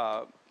study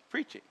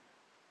preaching.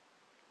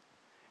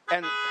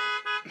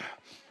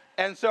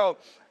 And so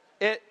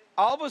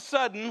all of a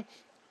sudden,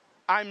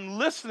 I'm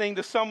listening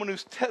to someone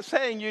who's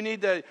saying you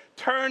need to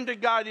turn to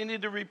God, you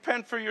need to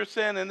repent for your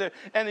sin,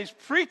 and he's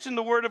preaching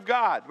the Word of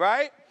God,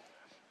 right?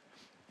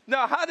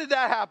 Now, how did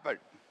that happen?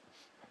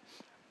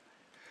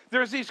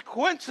 There's these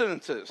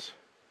coincidences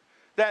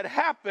that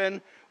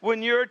happen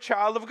when you're a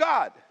child of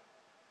God.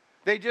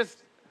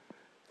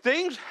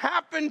 Things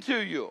happen to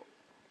you.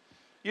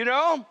 You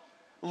know,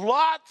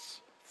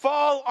 lots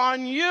fall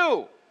on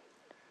you.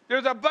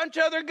 There's a bunch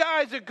of other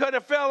guys it could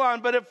have fell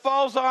on, but it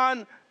falls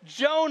on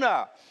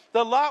Jonah.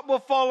 The lot will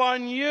fall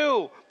on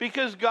you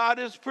because God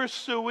is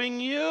pursuing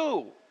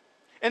you.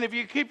 And if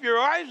you keep your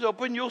eyes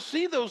open, you'll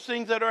see those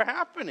things that are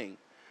happening.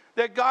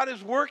 That God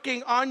is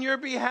working on your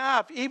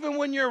behalf, even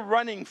when you're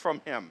running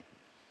from him.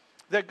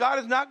 That God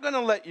is not going to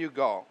let you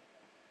go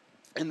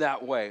in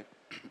that way.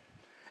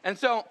 And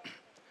so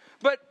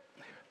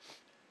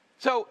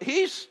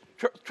he's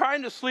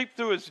trying to sleep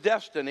through his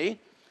destiny.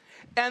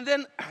 And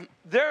then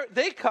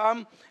they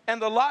come,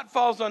 and the lot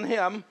falls on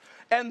him,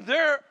 and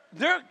their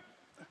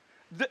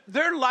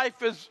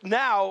life is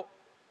now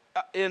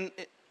in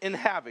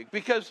havoc.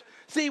 Because,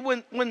 see,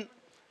 when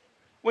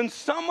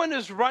someone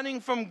is running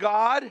from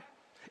God,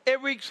 it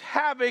wreaks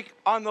havoc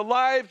on the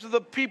lives of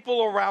the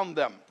people around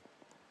them.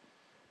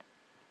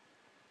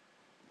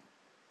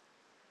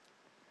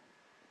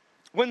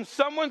 When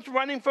someone's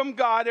running from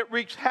God, it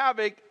wreaks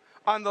havoc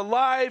on the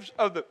lives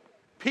of the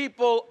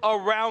people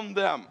around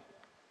them.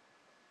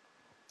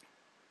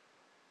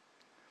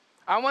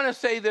 I want to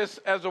say this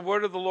as a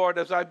word of the Lord,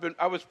 as I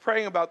was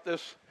praying about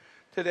this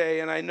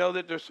today, and I know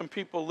that there's some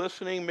people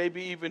listening,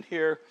 maybe even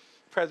here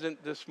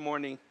present this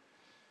morning.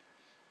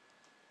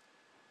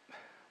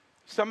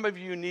 Some of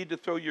you need to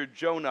throw your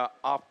Jonah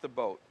off the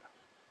boat.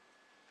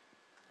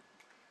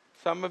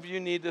 Some of you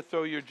need to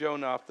throw your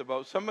Jonah off the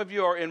boat. Some of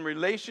you are in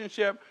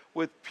relationship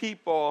with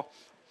people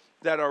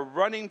that are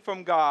running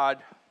from God,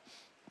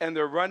 and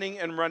they're running,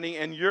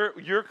 and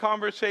your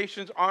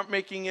conversations aren't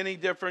making any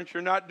difference.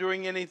 You're not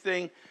doing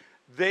anything.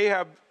 They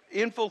have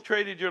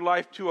infiltrated your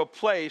life to a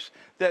place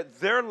that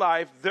their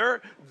life,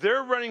 their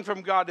running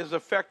from God is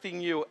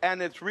affecting you,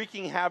 and it's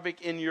wreaking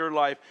havoc in your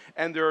life.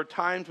 And there are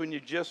times when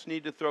you just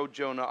need to throw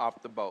Jonah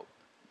off the boat.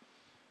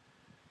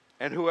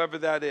 And whoever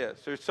that is,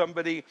 there's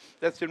somebody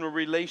that's in a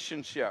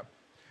relationship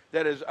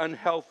that is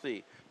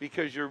unhealthy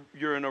because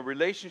you're in a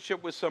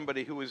relationship with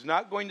somebody who is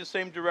not going the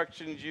same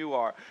direction as you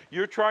are.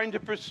 You're trying to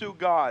pursue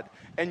God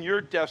and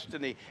your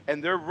destiny,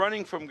 and they're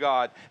running from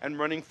God and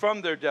running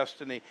from their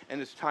destiny,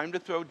 and it's time to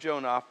throw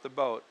Jonah off the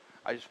boat.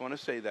 I just want to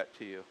say that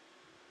to you.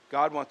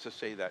 God wants to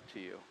say that to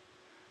you.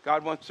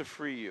 God wants to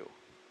free you.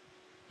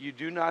 You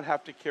do not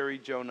have to carry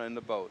Jonah in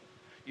the boat.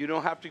 You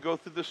don't have to go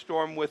through the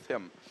storm with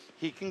him.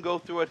 He can go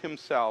through it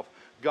himself.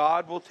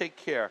 God will take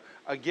care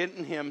of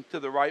getting him to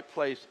the right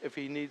place if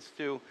he needs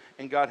to,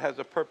 and God has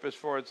a purpose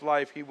for his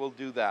life. He will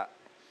do that.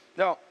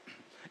 Now,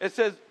 it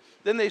says,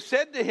 then they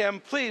said to him,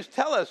 please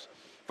tell us,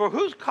 for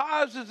whose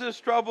cause is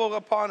this trouble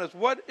upon us?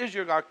 What is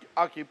your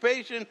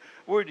occupation?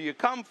 Where do you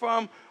come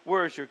from?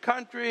 Where is your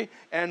country?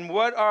 And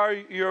what are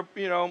your,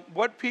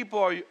 what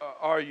people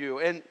are you?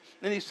 And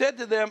he said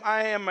to them,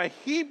 I am a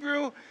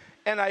Hebrew,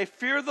 and I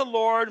fear the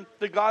Lord,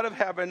 the God of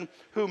heaven,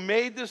 who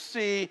made the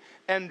sea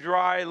and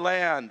dry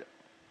land.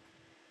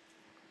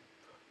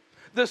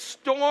 The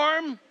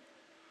storm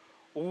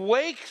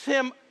wakes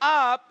him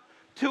up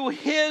to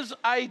his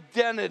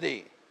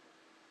identity.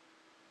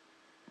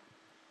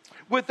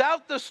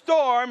 Without the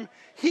storm,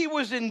 he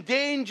was in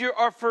danger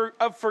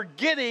of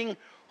forgetting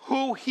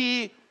who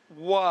he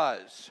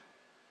was.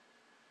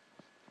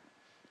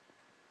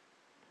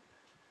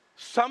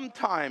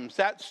 Sometimes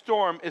that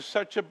storm is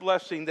such a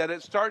blessing that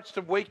it starts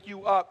to wake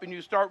you up and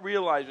you start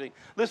realizing,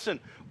 listen,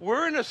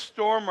 we're in a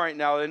storm right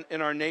now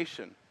in our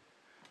nation.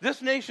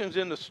 This nation's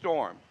in the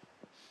storm.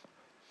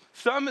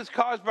 Some is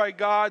caused by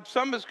God,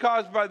 some is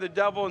caused by the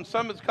devil, and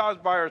some is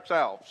caused by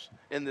ourselves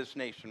in this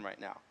nation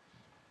right now.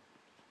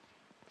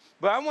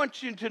 But I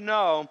want you to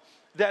know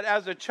that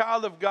as a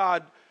child of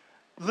God,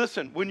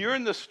 listen, when you're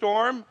in the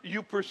storm,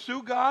 you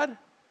pursue God,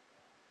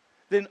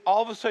 then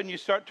all of a sudden you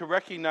start to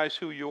recognize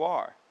who you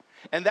are.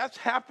 And that's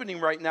happening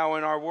right now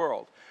in our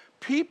world.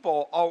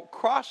 People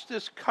across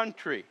this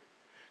country,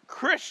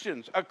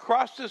 Christians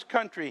across this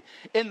country,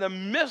 in the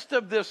midst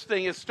of this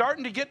thing, is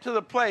starting to get to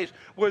the place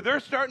where they're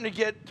starting to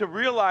get to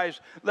realize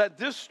that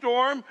this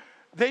storm,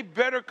 they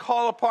better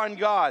call upon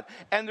God.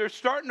 And they're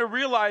starting to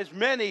realize,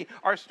 many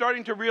are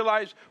starting to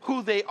realize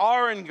who they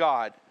are in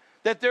God,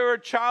 that they're a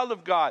child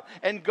of God.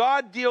 And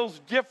God deals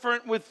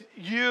different with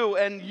you,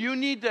 and you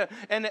need to,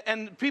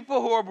 and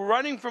people who are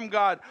running from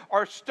God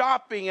are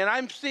stopping. And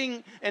I'm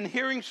seeing and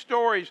hearing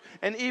stories,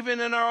 and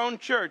even in our own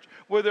church,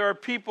 where there are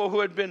people who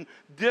had been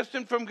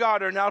distant from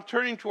God are now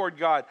turning toward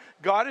God.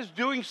 God is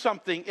doing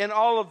something in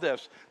all of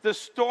this. The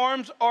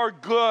storms are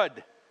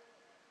good.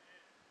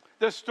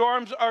 The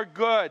storms are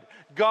good.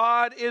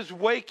 God is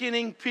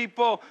awakening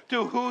people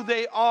to who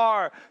they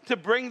are, to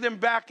bring them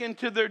back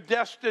into their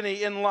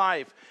destiny in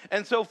life.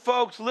 And so,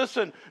 folks,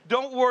 listen,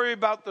 don't worry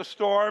about the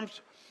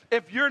storms.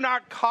 If you're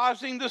not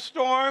causing the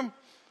storm,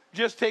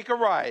 just take a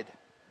ride,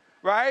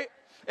 right?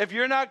 If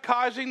you're not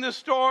causing the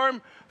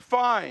storm,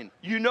 fine.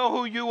 You know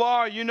who you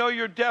are. You know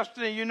your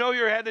destiny. You know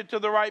you're headed to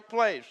the right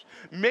place.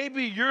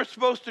 Maybe you're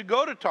supposed to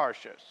go to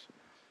Tarshish,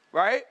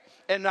 right?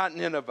 And not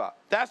Nineveh.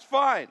 That's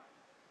fine.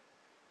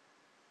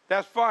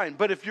 That's fine.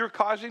 But if you're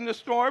causing the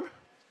storm,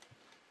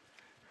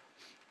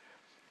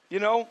 you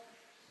know,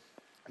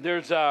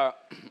 there's a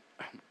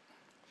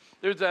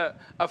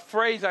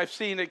phrase I've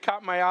seen that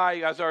caught my eye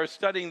as I was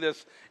studying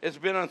this. It's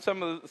been on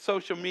some of the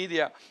social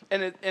media,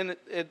 and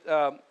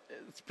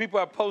people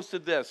have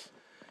posted this.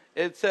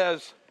 It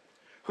says,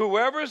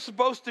 "Whoever's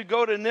supposed to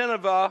go to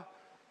Nineveh,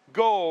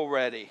 go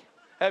already."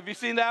 Have you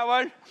seen that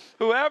one?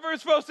 Whoever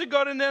is supposed to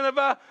go to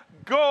Nineveh,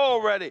 go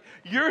already.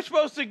 You're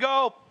supposed to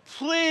go,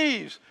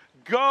 please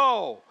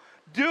go.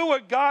 Do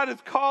what God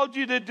has called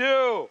you to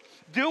do.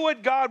 Do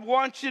what God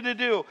wants you to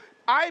do.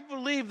 I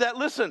believe that,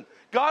 listen,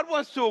 God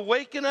wants to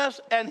awaken us,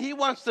 and He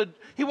wants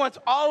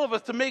all of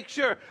us to make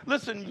sure,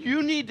 listen,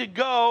 you need to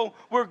go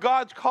where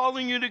God's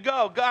calling you to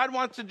go. God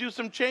wants to do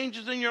some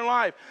changes in your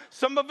life.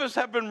 Some of us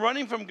have been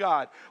running from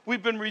God.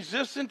 We've been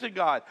resistant to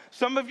God.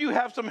 Some of you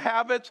have some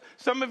habits.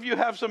 Some of you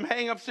have some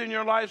hang-ups in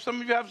your life. Some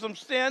of you have some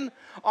sin,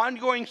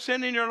 ongoing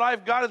sin in your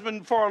life. God has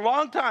been, for a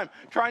long time,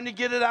 trying to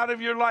get it out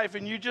of your life,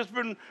 and you've just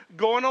been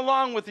going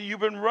along with it. You've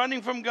been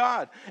running from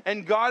God,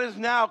 and God is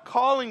now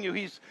calling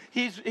you.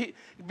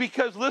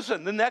 Because,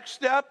 listen, the next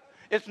step,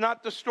 it's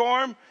not the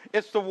storm,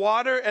 it's the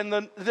water, and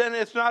then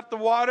it's not the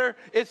water,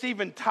 it's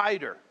even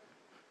tighter.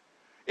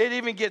 It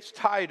even gets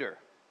tighter.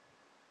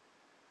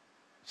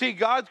 See,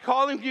 God's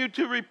calling you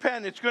to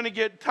repent. It's going to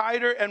get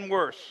tighter and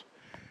worse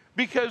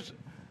because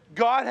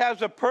God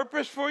has a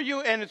purpose for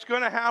you, and it's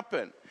going to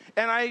happen.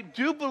 And I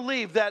do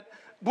believe that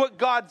what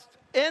God's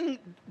end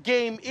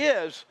game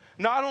is,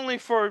 not only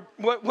for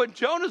what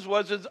Jonah's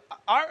was, is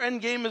our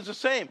end game is the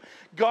same.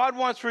 God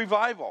wants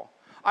revival.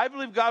 I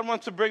believe God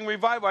wants to bring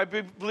revival. I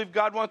believe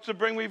God wants to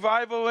bring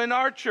revival in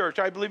our church.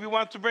 I believe He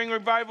wants to bring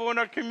revival in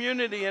our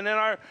community and in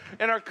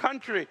our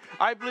country.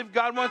 I believe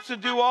God wants to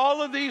do all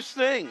of these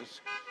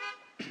things.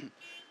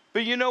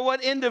 But you know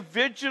what?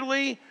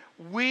 Individually,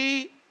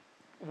 we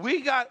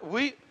have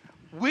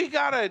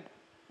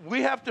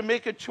to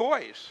make a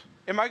choice.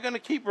 Am I going to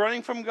keep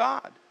running from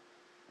God?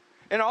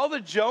 And all the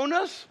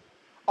Jonahs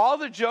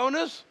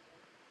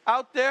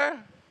out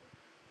there.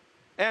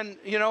 And,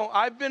 you know,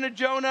 I've been a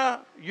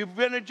Jonah, you've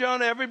been a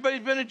Jonah, everybody's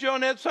been a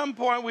Jonah at some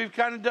point. We've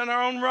kind of done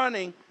our own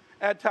running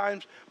at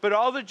times. But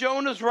all the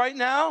Jonahs right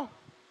now,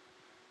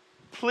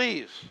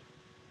 please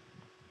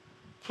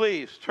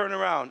turn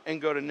around and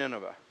go to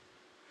Nineveh.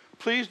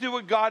 Please do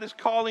what God is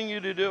calling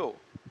you to do.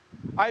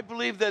 I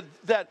believe that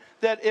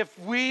if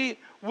we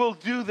will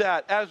do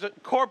that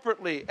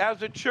corporately,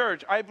 as a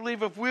church, I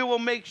believe if we will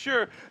make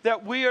sure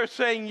that we are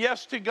saying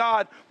yes to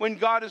God when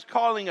God is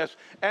calling us,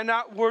 and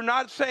we're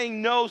not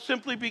saying no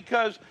simply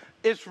because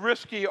it's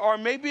risky, or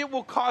maybe it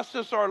will cost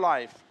us our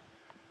life.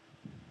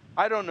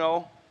 I don't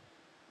know.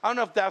 I don't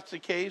know if that's the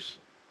case.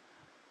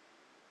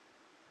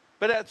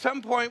 But at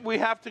some point we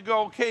have to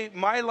go, okay,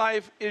 my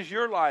life is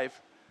your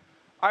life.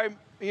 I've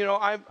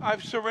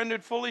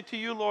surrendered fully to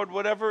you, Lord,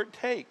 whatever it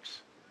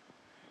takes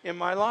in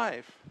my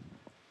life.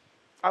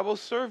 I will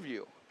serve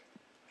you.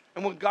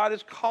 And what God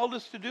has called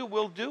us to do,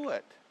 we'll do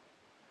it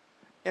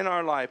in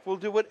our life. We'll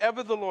do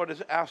whatever the Lord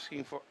is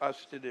asking for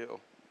us to do.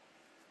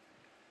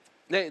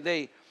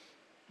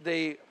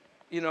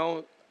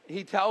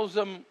 He tells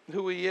them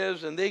who He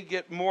is, and they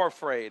get more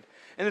afraid.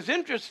 And it's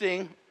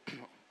interesting,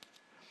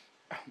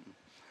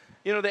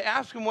 they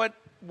ask Him what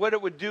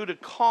it would do to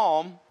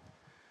calm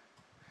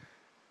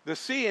the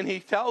sea, and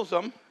He tells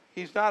them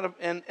He's not,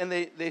 and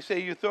they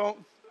say, you throw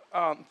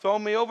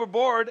me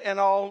overboard, and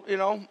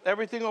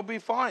everything will be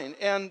fine.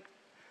 And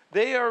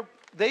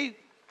they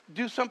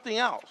do something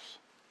else.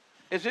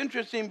 It's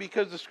interesting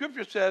because the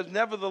scripture says,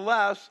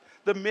 nevertheless,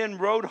 the men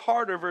rowed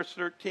harder, verse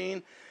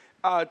 13,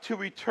 to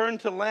return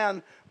to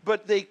land,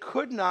 but they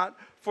could not,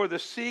 for the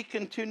sea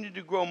continued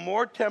to grow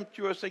more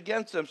tempestuous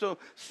against them. So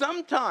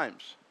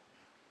sometimes,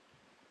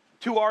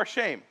 to our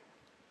shame,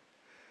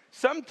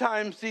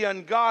 sometimes the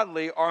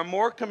ungodly are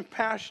more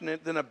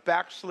compassionate than a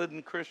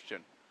backslidden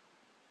Christian.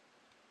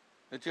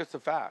 It's just a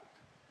fact.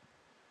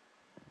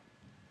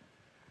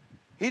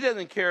 He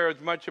doesn't care as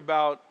much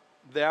about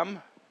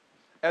them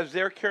as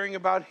they're caring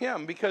about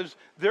Him, because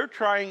they're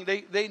trying,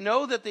 they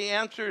know that the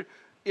answer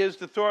is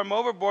to throw him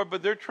overboard,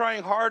 but they're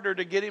trying harder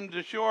to get him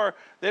to shore.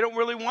 They don't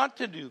really want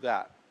to do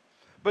that.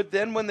 But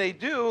then when they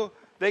do,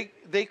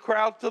 they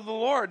cry out to the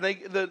Lord.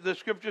 The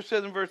scripture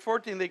says in verse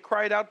 14, they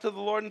cried out to the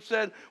Lord and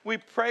said, we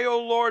pray, O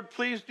Lord,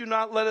 please do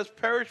not let us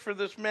perish for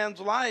this man's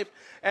life,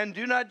 and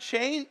do not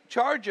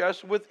charge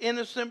us with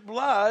innocent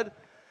blood,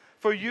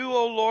 for you,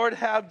 O Lord,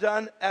 have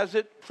done as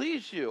it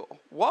pleased you.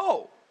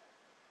 Whoa.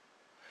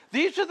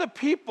 These are the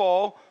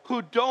people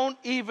who don't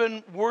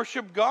even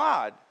worship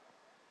God.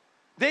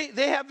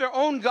 They have their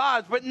own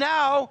gods, but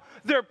now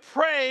they're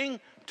praying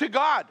to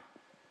God.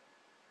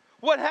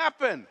 What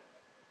happened?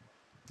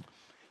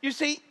 You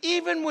see,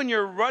 even when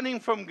you're running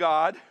from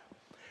God,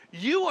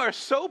 you are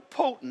so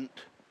potent,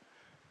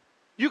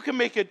 you can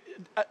make it,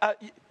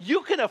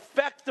 you can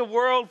affect the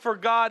world for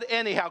God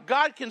anyhow.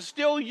 God can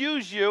still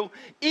use you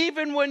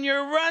even when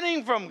you're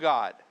running from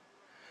God.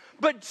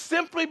 But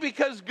simply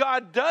because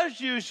God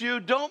does use you,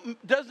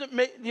 doesn't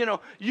make,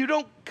 you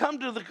don't come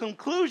to the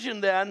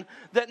conclusion then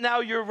that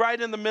now you're right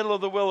in the middle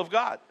of the will of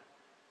God.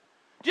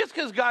 Just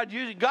because God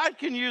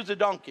can use a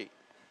donkey,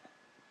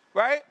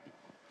 right?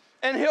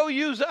 And he'll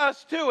use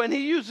us too. And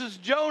he uses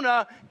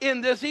Jonah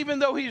in this, even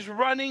though he's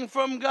running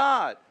from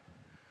God.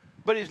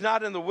 But he's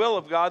not in the will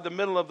of God, the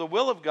middle of the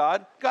will of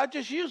God. God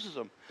just uses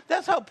him.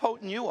 That's how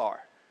potent you are.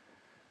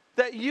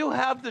 That you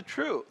have the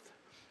truth.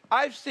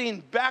 I've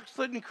seen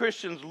backslidden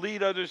Christians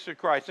lead others to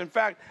Christ. In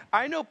fact,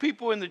 I know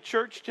people in the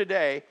church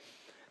today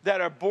that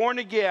are born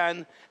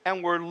again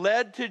and were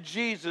led to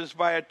Jesus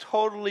by a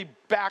totally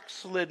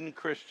backslidden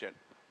Christian.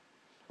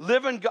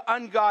 Living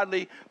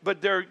ungodly,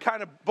 but they're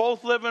kind of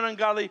both living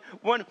ungodly.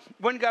 One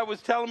guy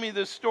was telling me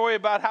this story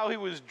about how he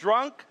was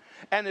drunk,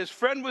 and his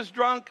friend was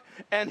drunk,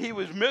 and he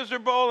was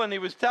miserable, and he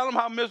was telling him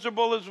how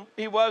miserable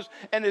he was,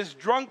 and his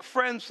drunk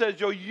friend says,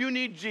 "Yo, you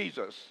need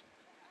Jesus."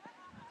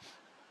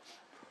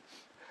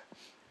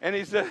 And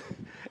he said,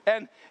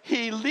 and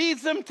he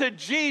leads them to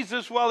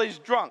Jesus while he's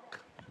drunk.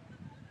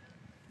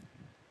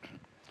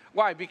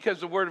 Why? Because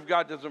the word of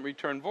God doesn't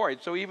return void.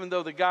 So even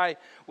though the guy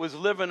was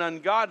living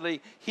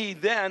ungodly, he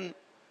then,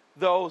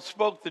 though,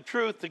 spoke the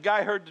truth. The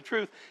guy heard the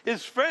truth.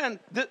 His friend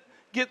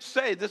gets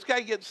saved. This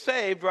guy gets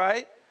saved,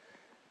 right?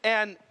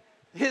 And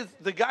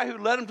the guy who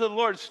led him to the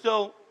Lord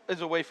still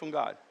is away from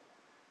God.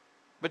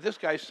 But this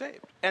guy's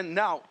saved. And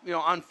now,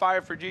 on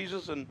fire for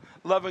Jesus and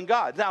loving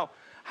God. Now,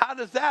 how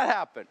does that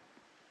happen?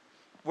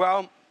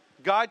 Well,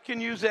 God can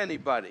use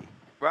anybody,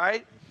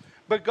 right?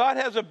 But God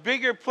has a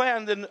bigger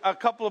plan than a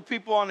couple of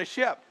people on a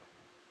ship.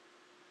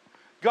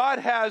 God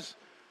has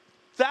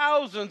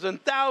thousands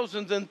and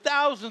thousands and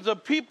thousands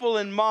of people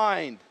in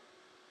mind.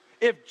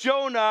 If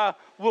Jonah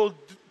will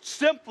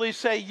simply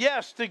say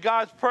yes to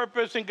God's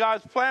purpose and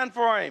God's plan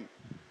for him.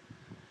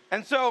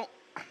 And so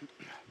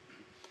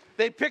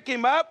they pick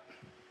him up.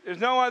 There's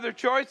no other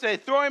choice. They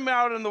throw him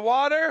out in the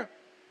water.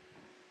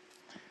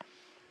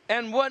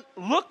 And what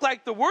looked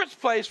like the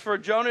worst place for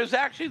Jonah is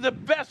actually the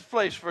best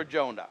place for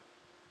Jonah.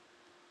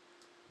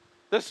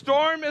 The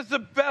storm is the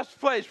best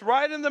place,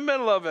 right in the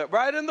middle of it,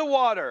 right in the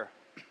water.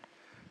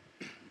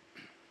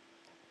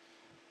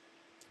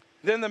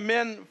 Then the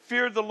men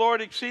feared the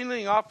Lord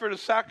exceedingly and offered a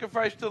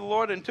sacrifice to the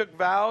Lord and took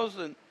vows.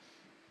 And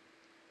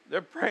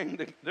they're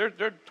praying.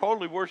 They're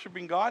totally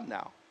worshiping God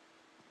now.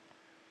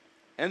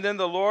 And then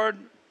the Lord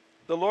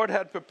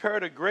had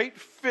prepared a great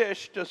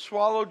fish to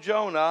swallow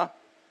Jonah.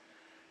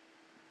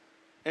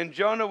 And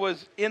Jonah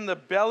was in the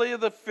belly of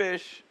the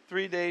fish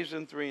 3 days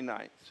and 3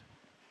 nights.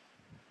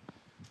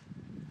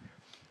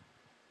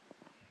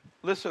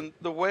 Listen,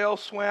 the whale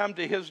swam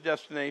to his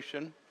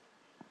destination.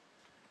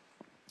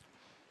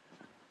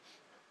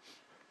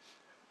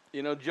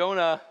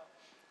 Jonah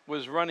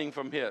was running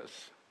from his.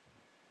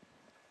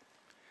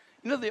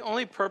 The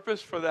only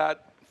purpose for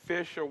that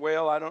fish or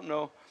whale, I don't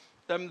know.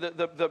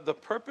 The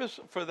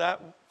purpose for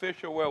that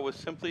fish or whale was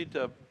simply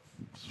to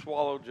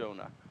swallow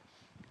Jonah.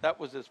 That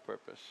was his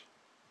purpose.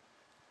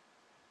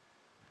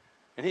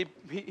 And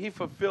he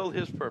fulfilled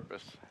his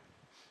purpose.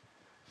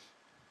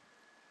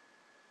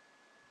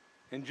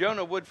 And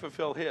Jonah would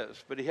fulfill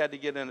his, but he had to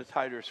get in a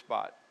tighter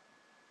spot.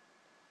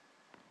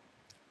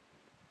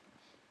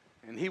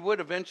 And he would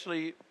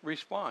eventually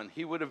respond.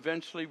 He would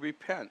eventually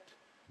repent.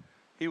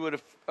 He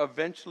would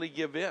eventually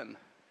give in.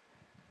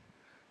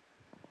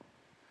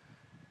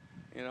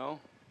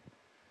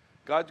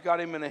 God's got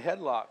him in a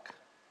headlock.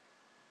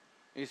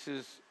 He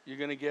says, "You're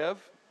going to give?"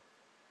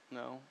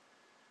 No.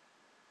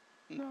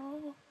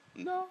 No.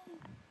 No.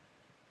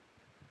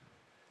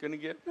 Gonna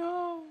get?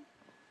 No.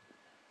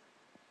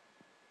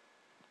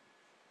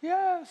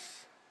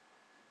 Yes.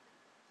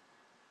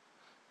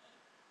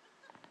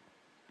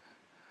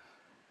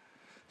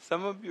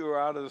 Some of you are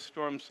out of the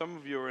storm. Some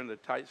of you are in the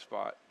tight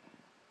spot.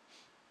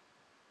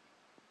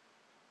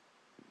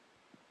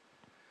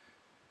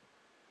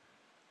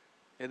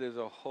 It is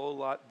a whole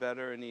lot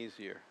better and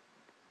easier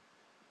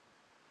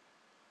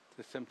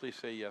to simply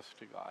say yes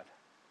to God.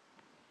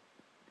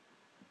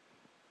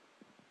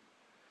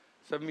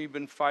 Some of you have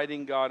been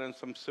fighting God on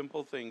some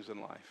simple things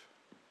in life.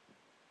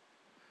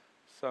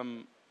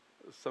 Some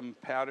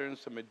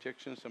patterns, some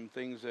addictions, some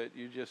things that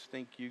you just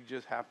think you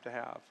just have to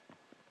have.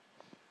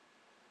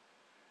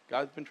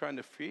 God's been trying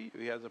to free you.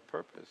 He has a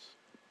purpose.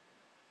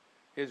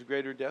 He has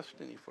greater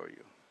destiny for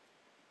you.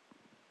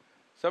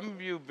 Some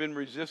of you have been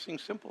resisting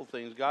simple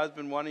things. God's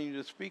been wanting you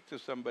to speak to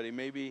somebody.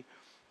 Maybe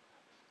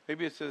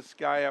Maybe it's this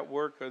guy at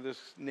work or this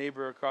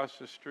neighbor across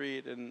the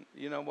street, and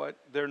you know what?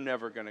 They're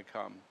never going to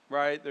come,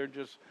 right?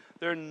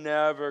 They're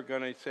never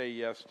going to say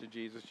yes to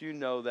Jesus. You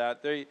know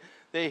that.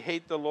 They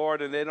hate the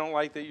Lord, and they don't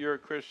like that you're a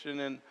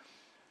Christian,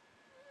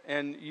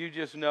 and you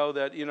just know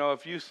that,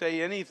 if you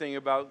say anything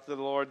about the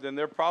Lord, then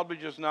they're probably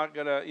just not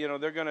going to,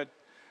 they're going to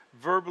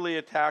verbally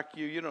attack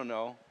you. You don't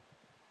know.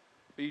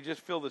 But you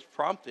just feel this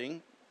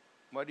prompting.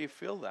 Why do you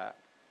feel that?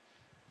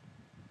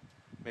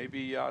 Maybe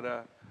you ought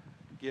to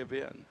give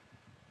in.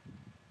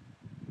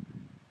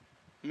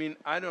 I mean,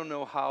 I don't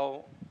know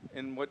how,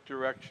 in what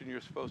direction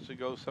you're supposed to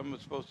go. Some are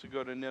supposed to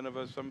go to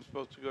Nineveh. Some are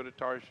supposed to go to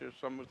Tarshish.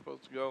 Some are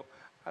supposed to go,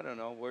 I don't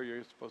know, where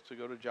you're supposed to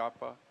go to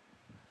Joppa.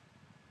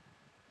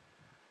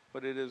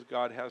 What it is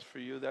God has for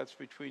you, that's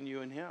between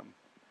you and him.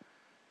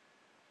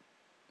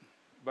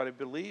 But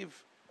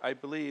I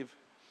believe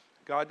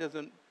God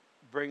doesn't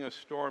bring a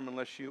storm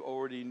unless you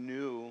already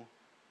knew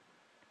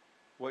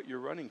what you're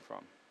running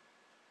from.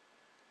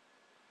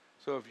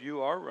 So if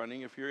you are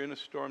running, if you're in a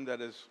storm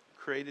that is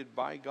created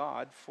by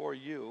God for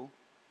you,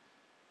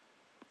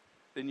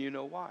 then you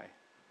know why.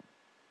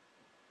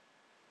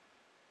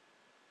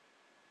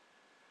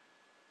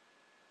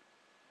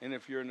 And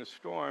if you're in a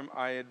storm,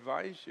 I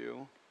advise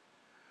you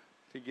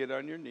to get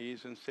on your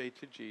knees and say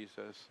to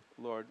Jesus,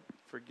 Lord,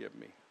 forgive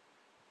me.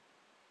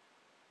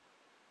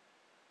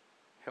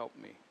 Help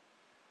me.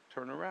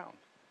 Turn around.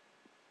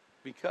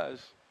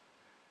 Because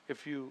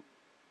if you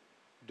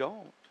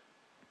don't,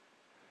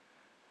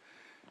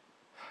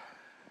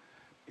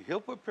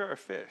 he'll prepare a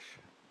fish.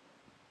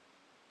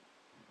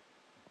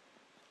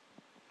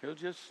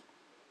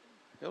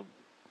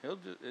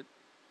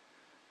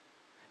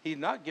 He's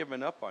not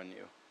giving up on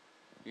you.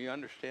 You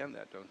understand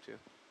that, don't you?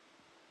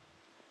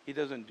 He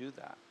doesn't do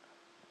that.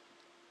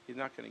 He's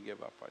not going to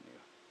give up on you.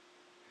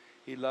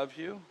 He loves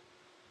you,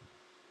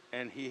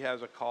 and he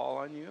has a call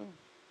on you,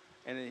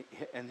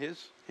 and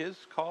his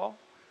call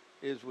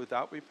is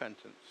without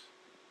repentance.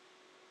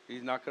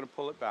 He's not going to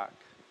pull it back.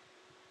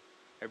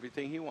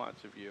 Everything he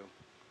wants of you,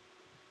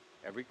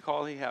 every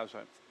call he has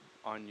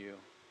on you,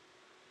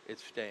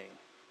 it's staying.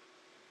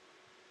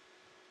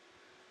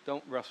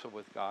 Don't wrestle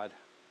with God.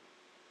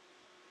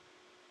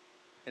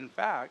 In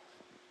fact,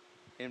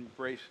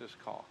 embrace his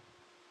call.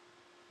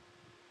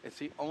 It's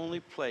the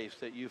only place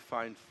that you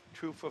find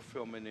true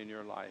fulfillment in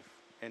your life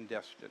and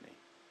destiny.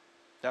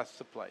 That's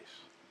the place.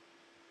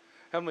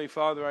 Heavenly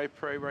Father, I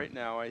pray right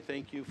now, I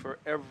thank you for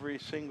every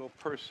single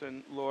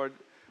person, Lord,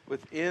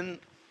 within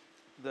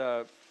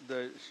the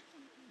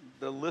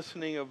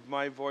listening of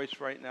my voice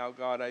right now,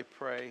 God, I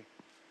pray.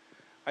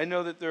 I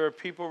know that there are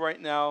people right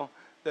now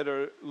that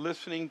are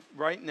listening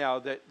right now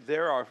that they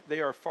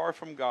are far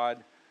from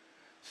God.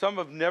 Some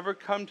have never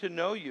come to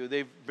know you.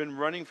 They've been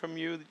running from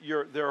you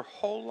their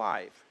whole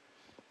life.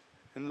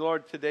 And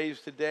Lord,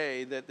 today's the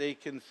day that they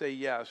can say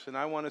yes. And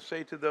I want to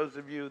say to those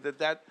of you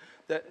that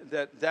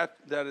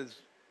is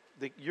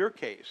your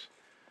case.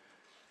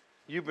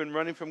 You've been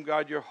running from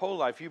God your whole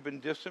life. You've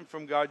been distant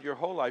from God your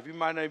whole life. You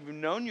might not have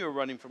even known you were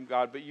running from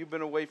God, but you've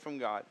been away from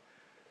God.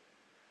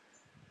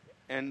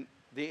 And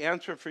the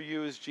answer for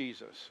you is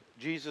Jesus.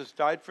 Jesus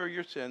died for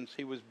your sins.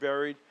 He was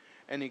buried,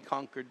 and he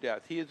conquered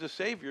death. He is the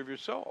Savior of your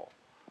soul.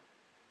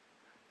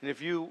 And if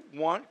you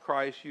want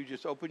Christ, you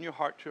just open your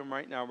heart to him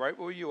right now, right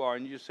where you are,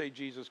 and you say,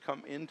 Jesus,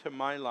 come into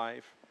my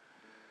life.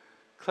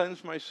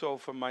 Cleanse my soul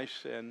from my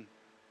sin.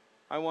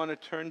 I want to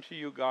turn to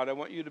you, God. I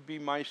want you to be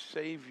my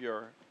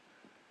Savior.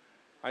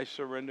 I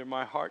surrender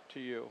my heart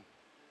to you.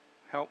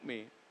 Help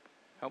me.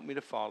 Help me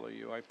to follow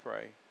you, I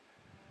pray.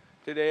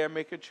 Today I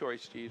make a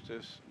choice,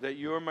 Jesus, that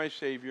you are my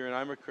Savior and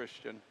I'm a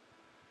Christian.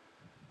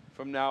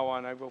 From now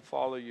on, I will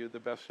follow you the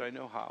best I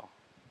know how.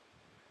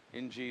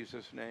 In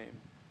Jesus' name.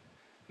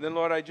 And then,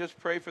 Lord, I just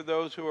pray for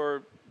those who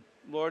are,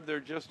 Lord, they're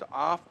just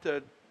off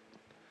to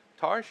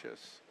Tarshish.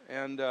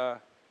 And,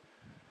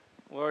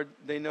 Lord,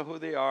 they know who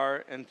they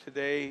are. And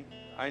today,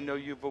 I know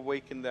you've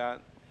awakened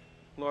that.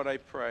 Lord, I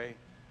pray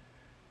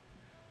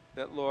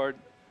that, Lord,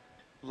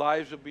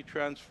 lives will be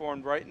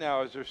transformed right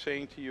now as they're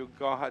saying to you,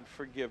 God,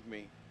 forgive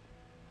me.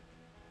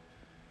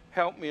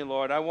 Help me,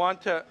 Lord. I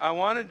want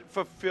to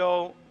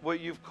fulfill what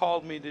you've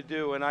called me to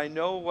do, and I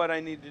know what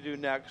I need to do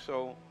next.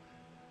 So,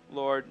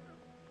 Lord,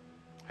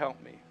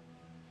 help me.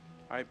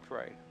 I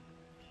pray.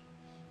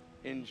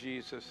 In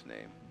Jesus'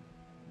 name.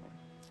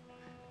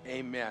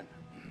 Amen.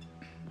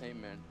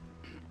 Amen.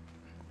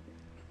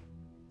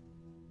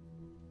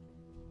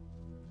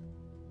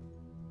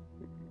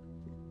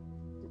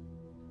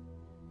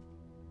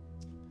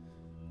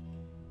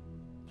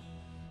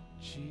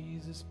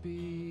 Jesus,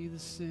 be the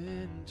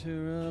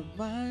center of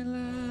my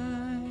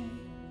life.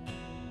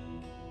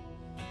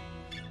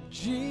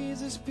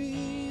 Jesus,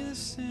 be the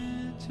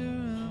center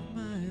of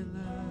my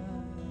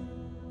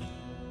life.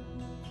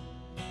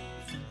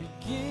 From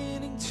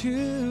beginning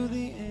to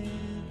the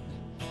end,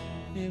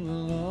 it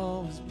will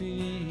always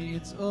be,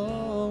 it's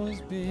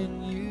always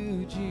been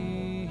you,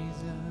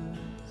 Jesus.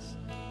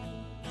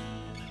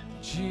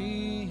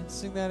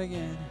 Sing that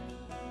again.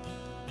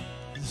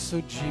 So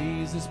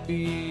Jesus,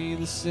 be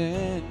the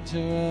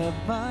center of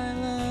my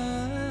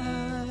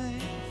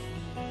life.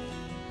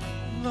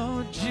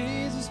 Lord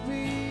Jesus,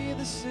 be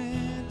the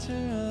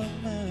center of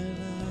my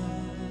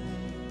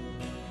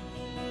life.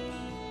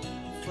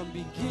 From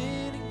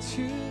beginning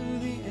to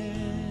the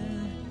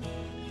end,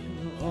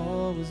 it will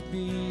always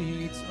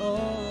be, it's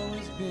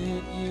always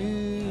been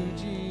you,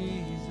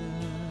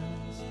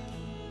 Jesus.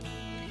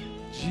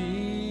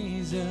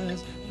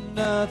 Jesus,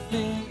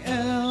 nothing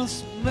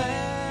else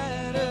matters.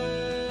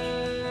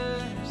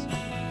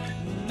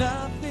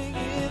 Nothing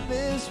in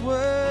this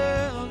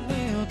world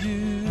will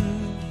do.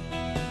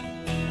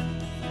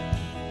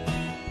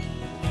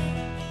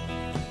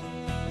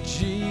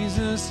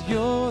 Jesus,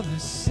 you're the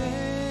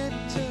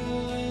center.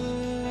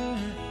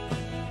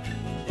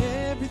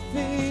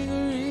 Everything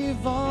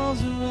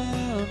revolves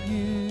around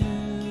you.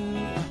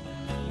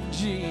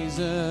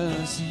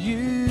 Jesus,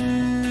 you.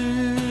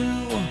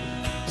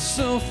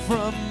 So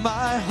from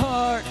my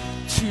heart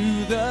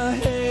to the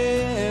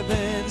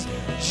heavens,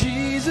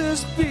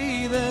 Jesus,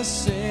 be the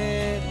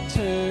center.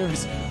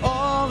 It's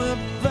all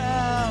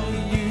about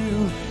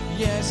you.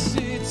 Yes,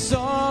 it's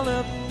all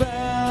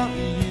about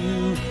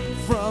you.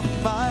 From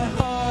my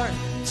heart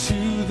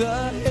to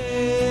the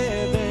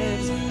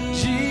heavens,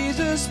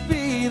 Jesus,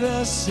 be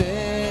the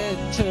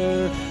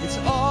center. It's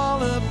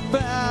all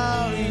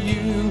about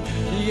you.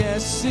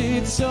 Yes,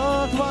 it's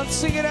all, come on,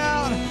 sing it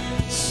out.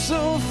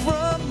 So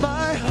from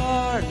my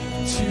heart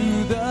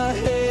to the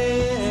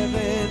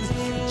heavens,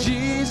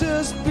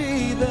 Jesus,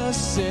 be the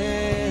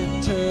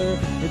center.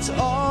 It's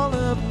all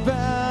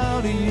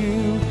about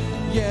you.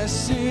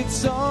 Yes,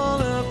 it's all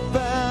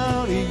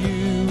about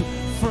you.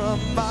 From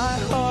my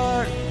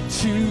heart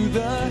to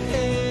the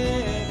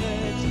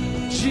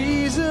heavens,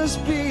 Jesus,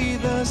 be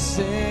the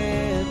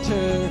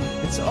center.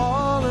 It's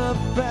all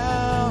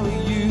about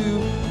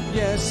you.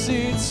 Yes,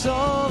 it's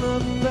all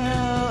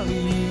about you.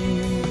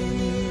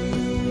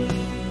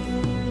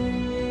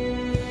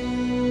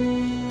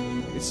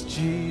 It's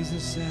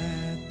Jesus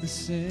at the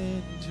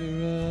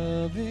center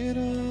of it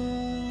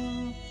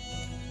all.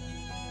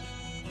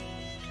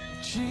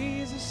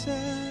 Jesus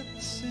at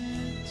the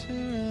center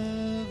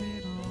of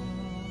it all.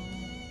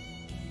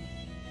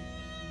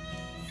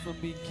 From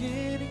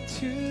beginning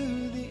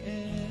to the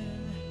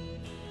end,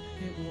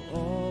 it will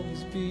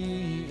always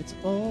be, it's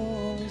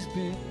always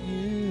been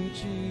you,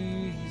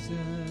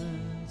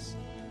 Jesus.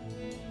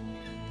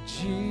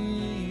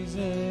 Jesus.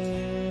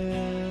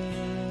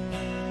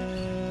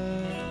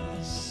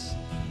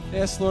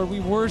 Yes, Lord, we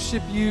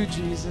worship you,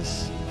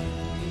 Jesus.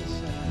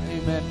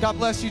 Amen. God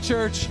bless you,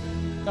 church.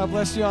 God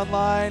bless you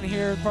online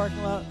here in the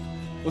parking lot.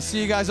 We'll see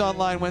you guys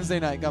online Wednesday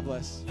night. God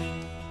bless.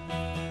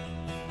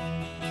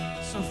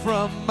 So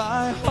from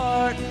my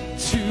heart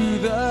to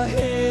the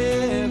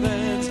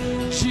heavens,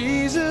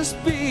 Jesus,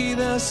 be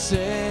the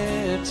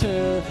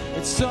center.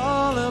 It's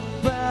all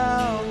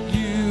about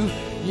you.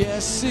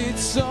 Yes,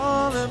 it's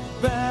all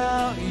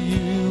about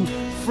you.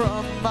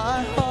 From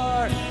my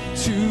heart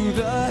to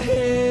the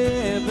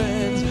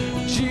heavens,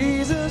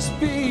 Jesus,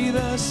 be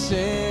the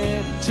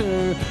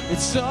center.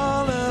 It's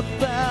all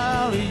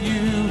about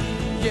you.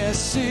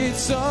 Yes,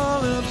 it's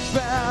all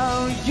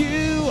about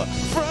you.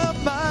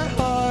 From my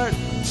heart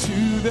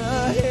to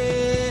the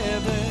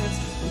heavens,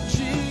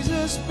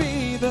 Jesus,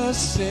 be the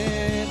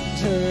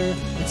center.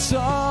 It's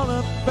all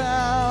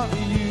about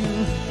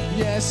you.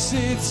 Yes,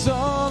 it's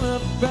all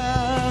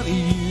about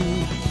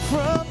you.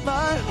 From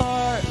my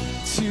heart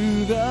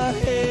to the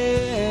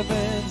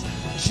heavens,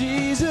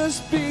 Jesus,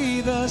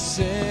 be the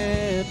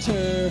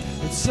center.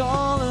 It's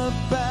all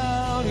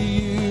about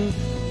you.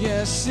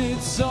 Yes,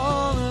 it's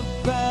all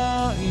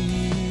about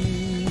you.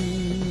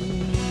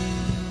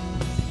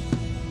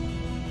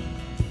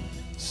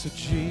 So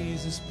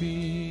Jesus,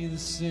 be the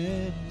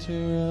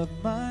center of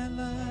my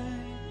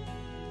life.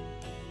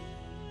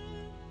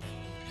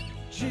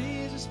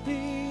 Jesus,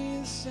 be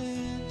the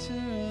center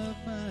of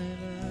my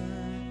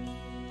life.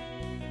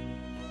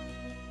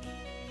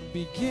 From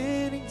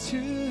beginning to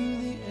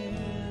the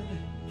end,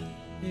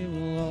 it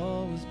will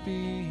always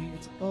be,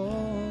 it's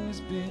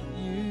always been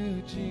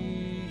you,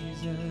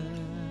 Jesus.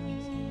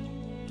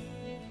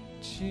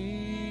 Jesus.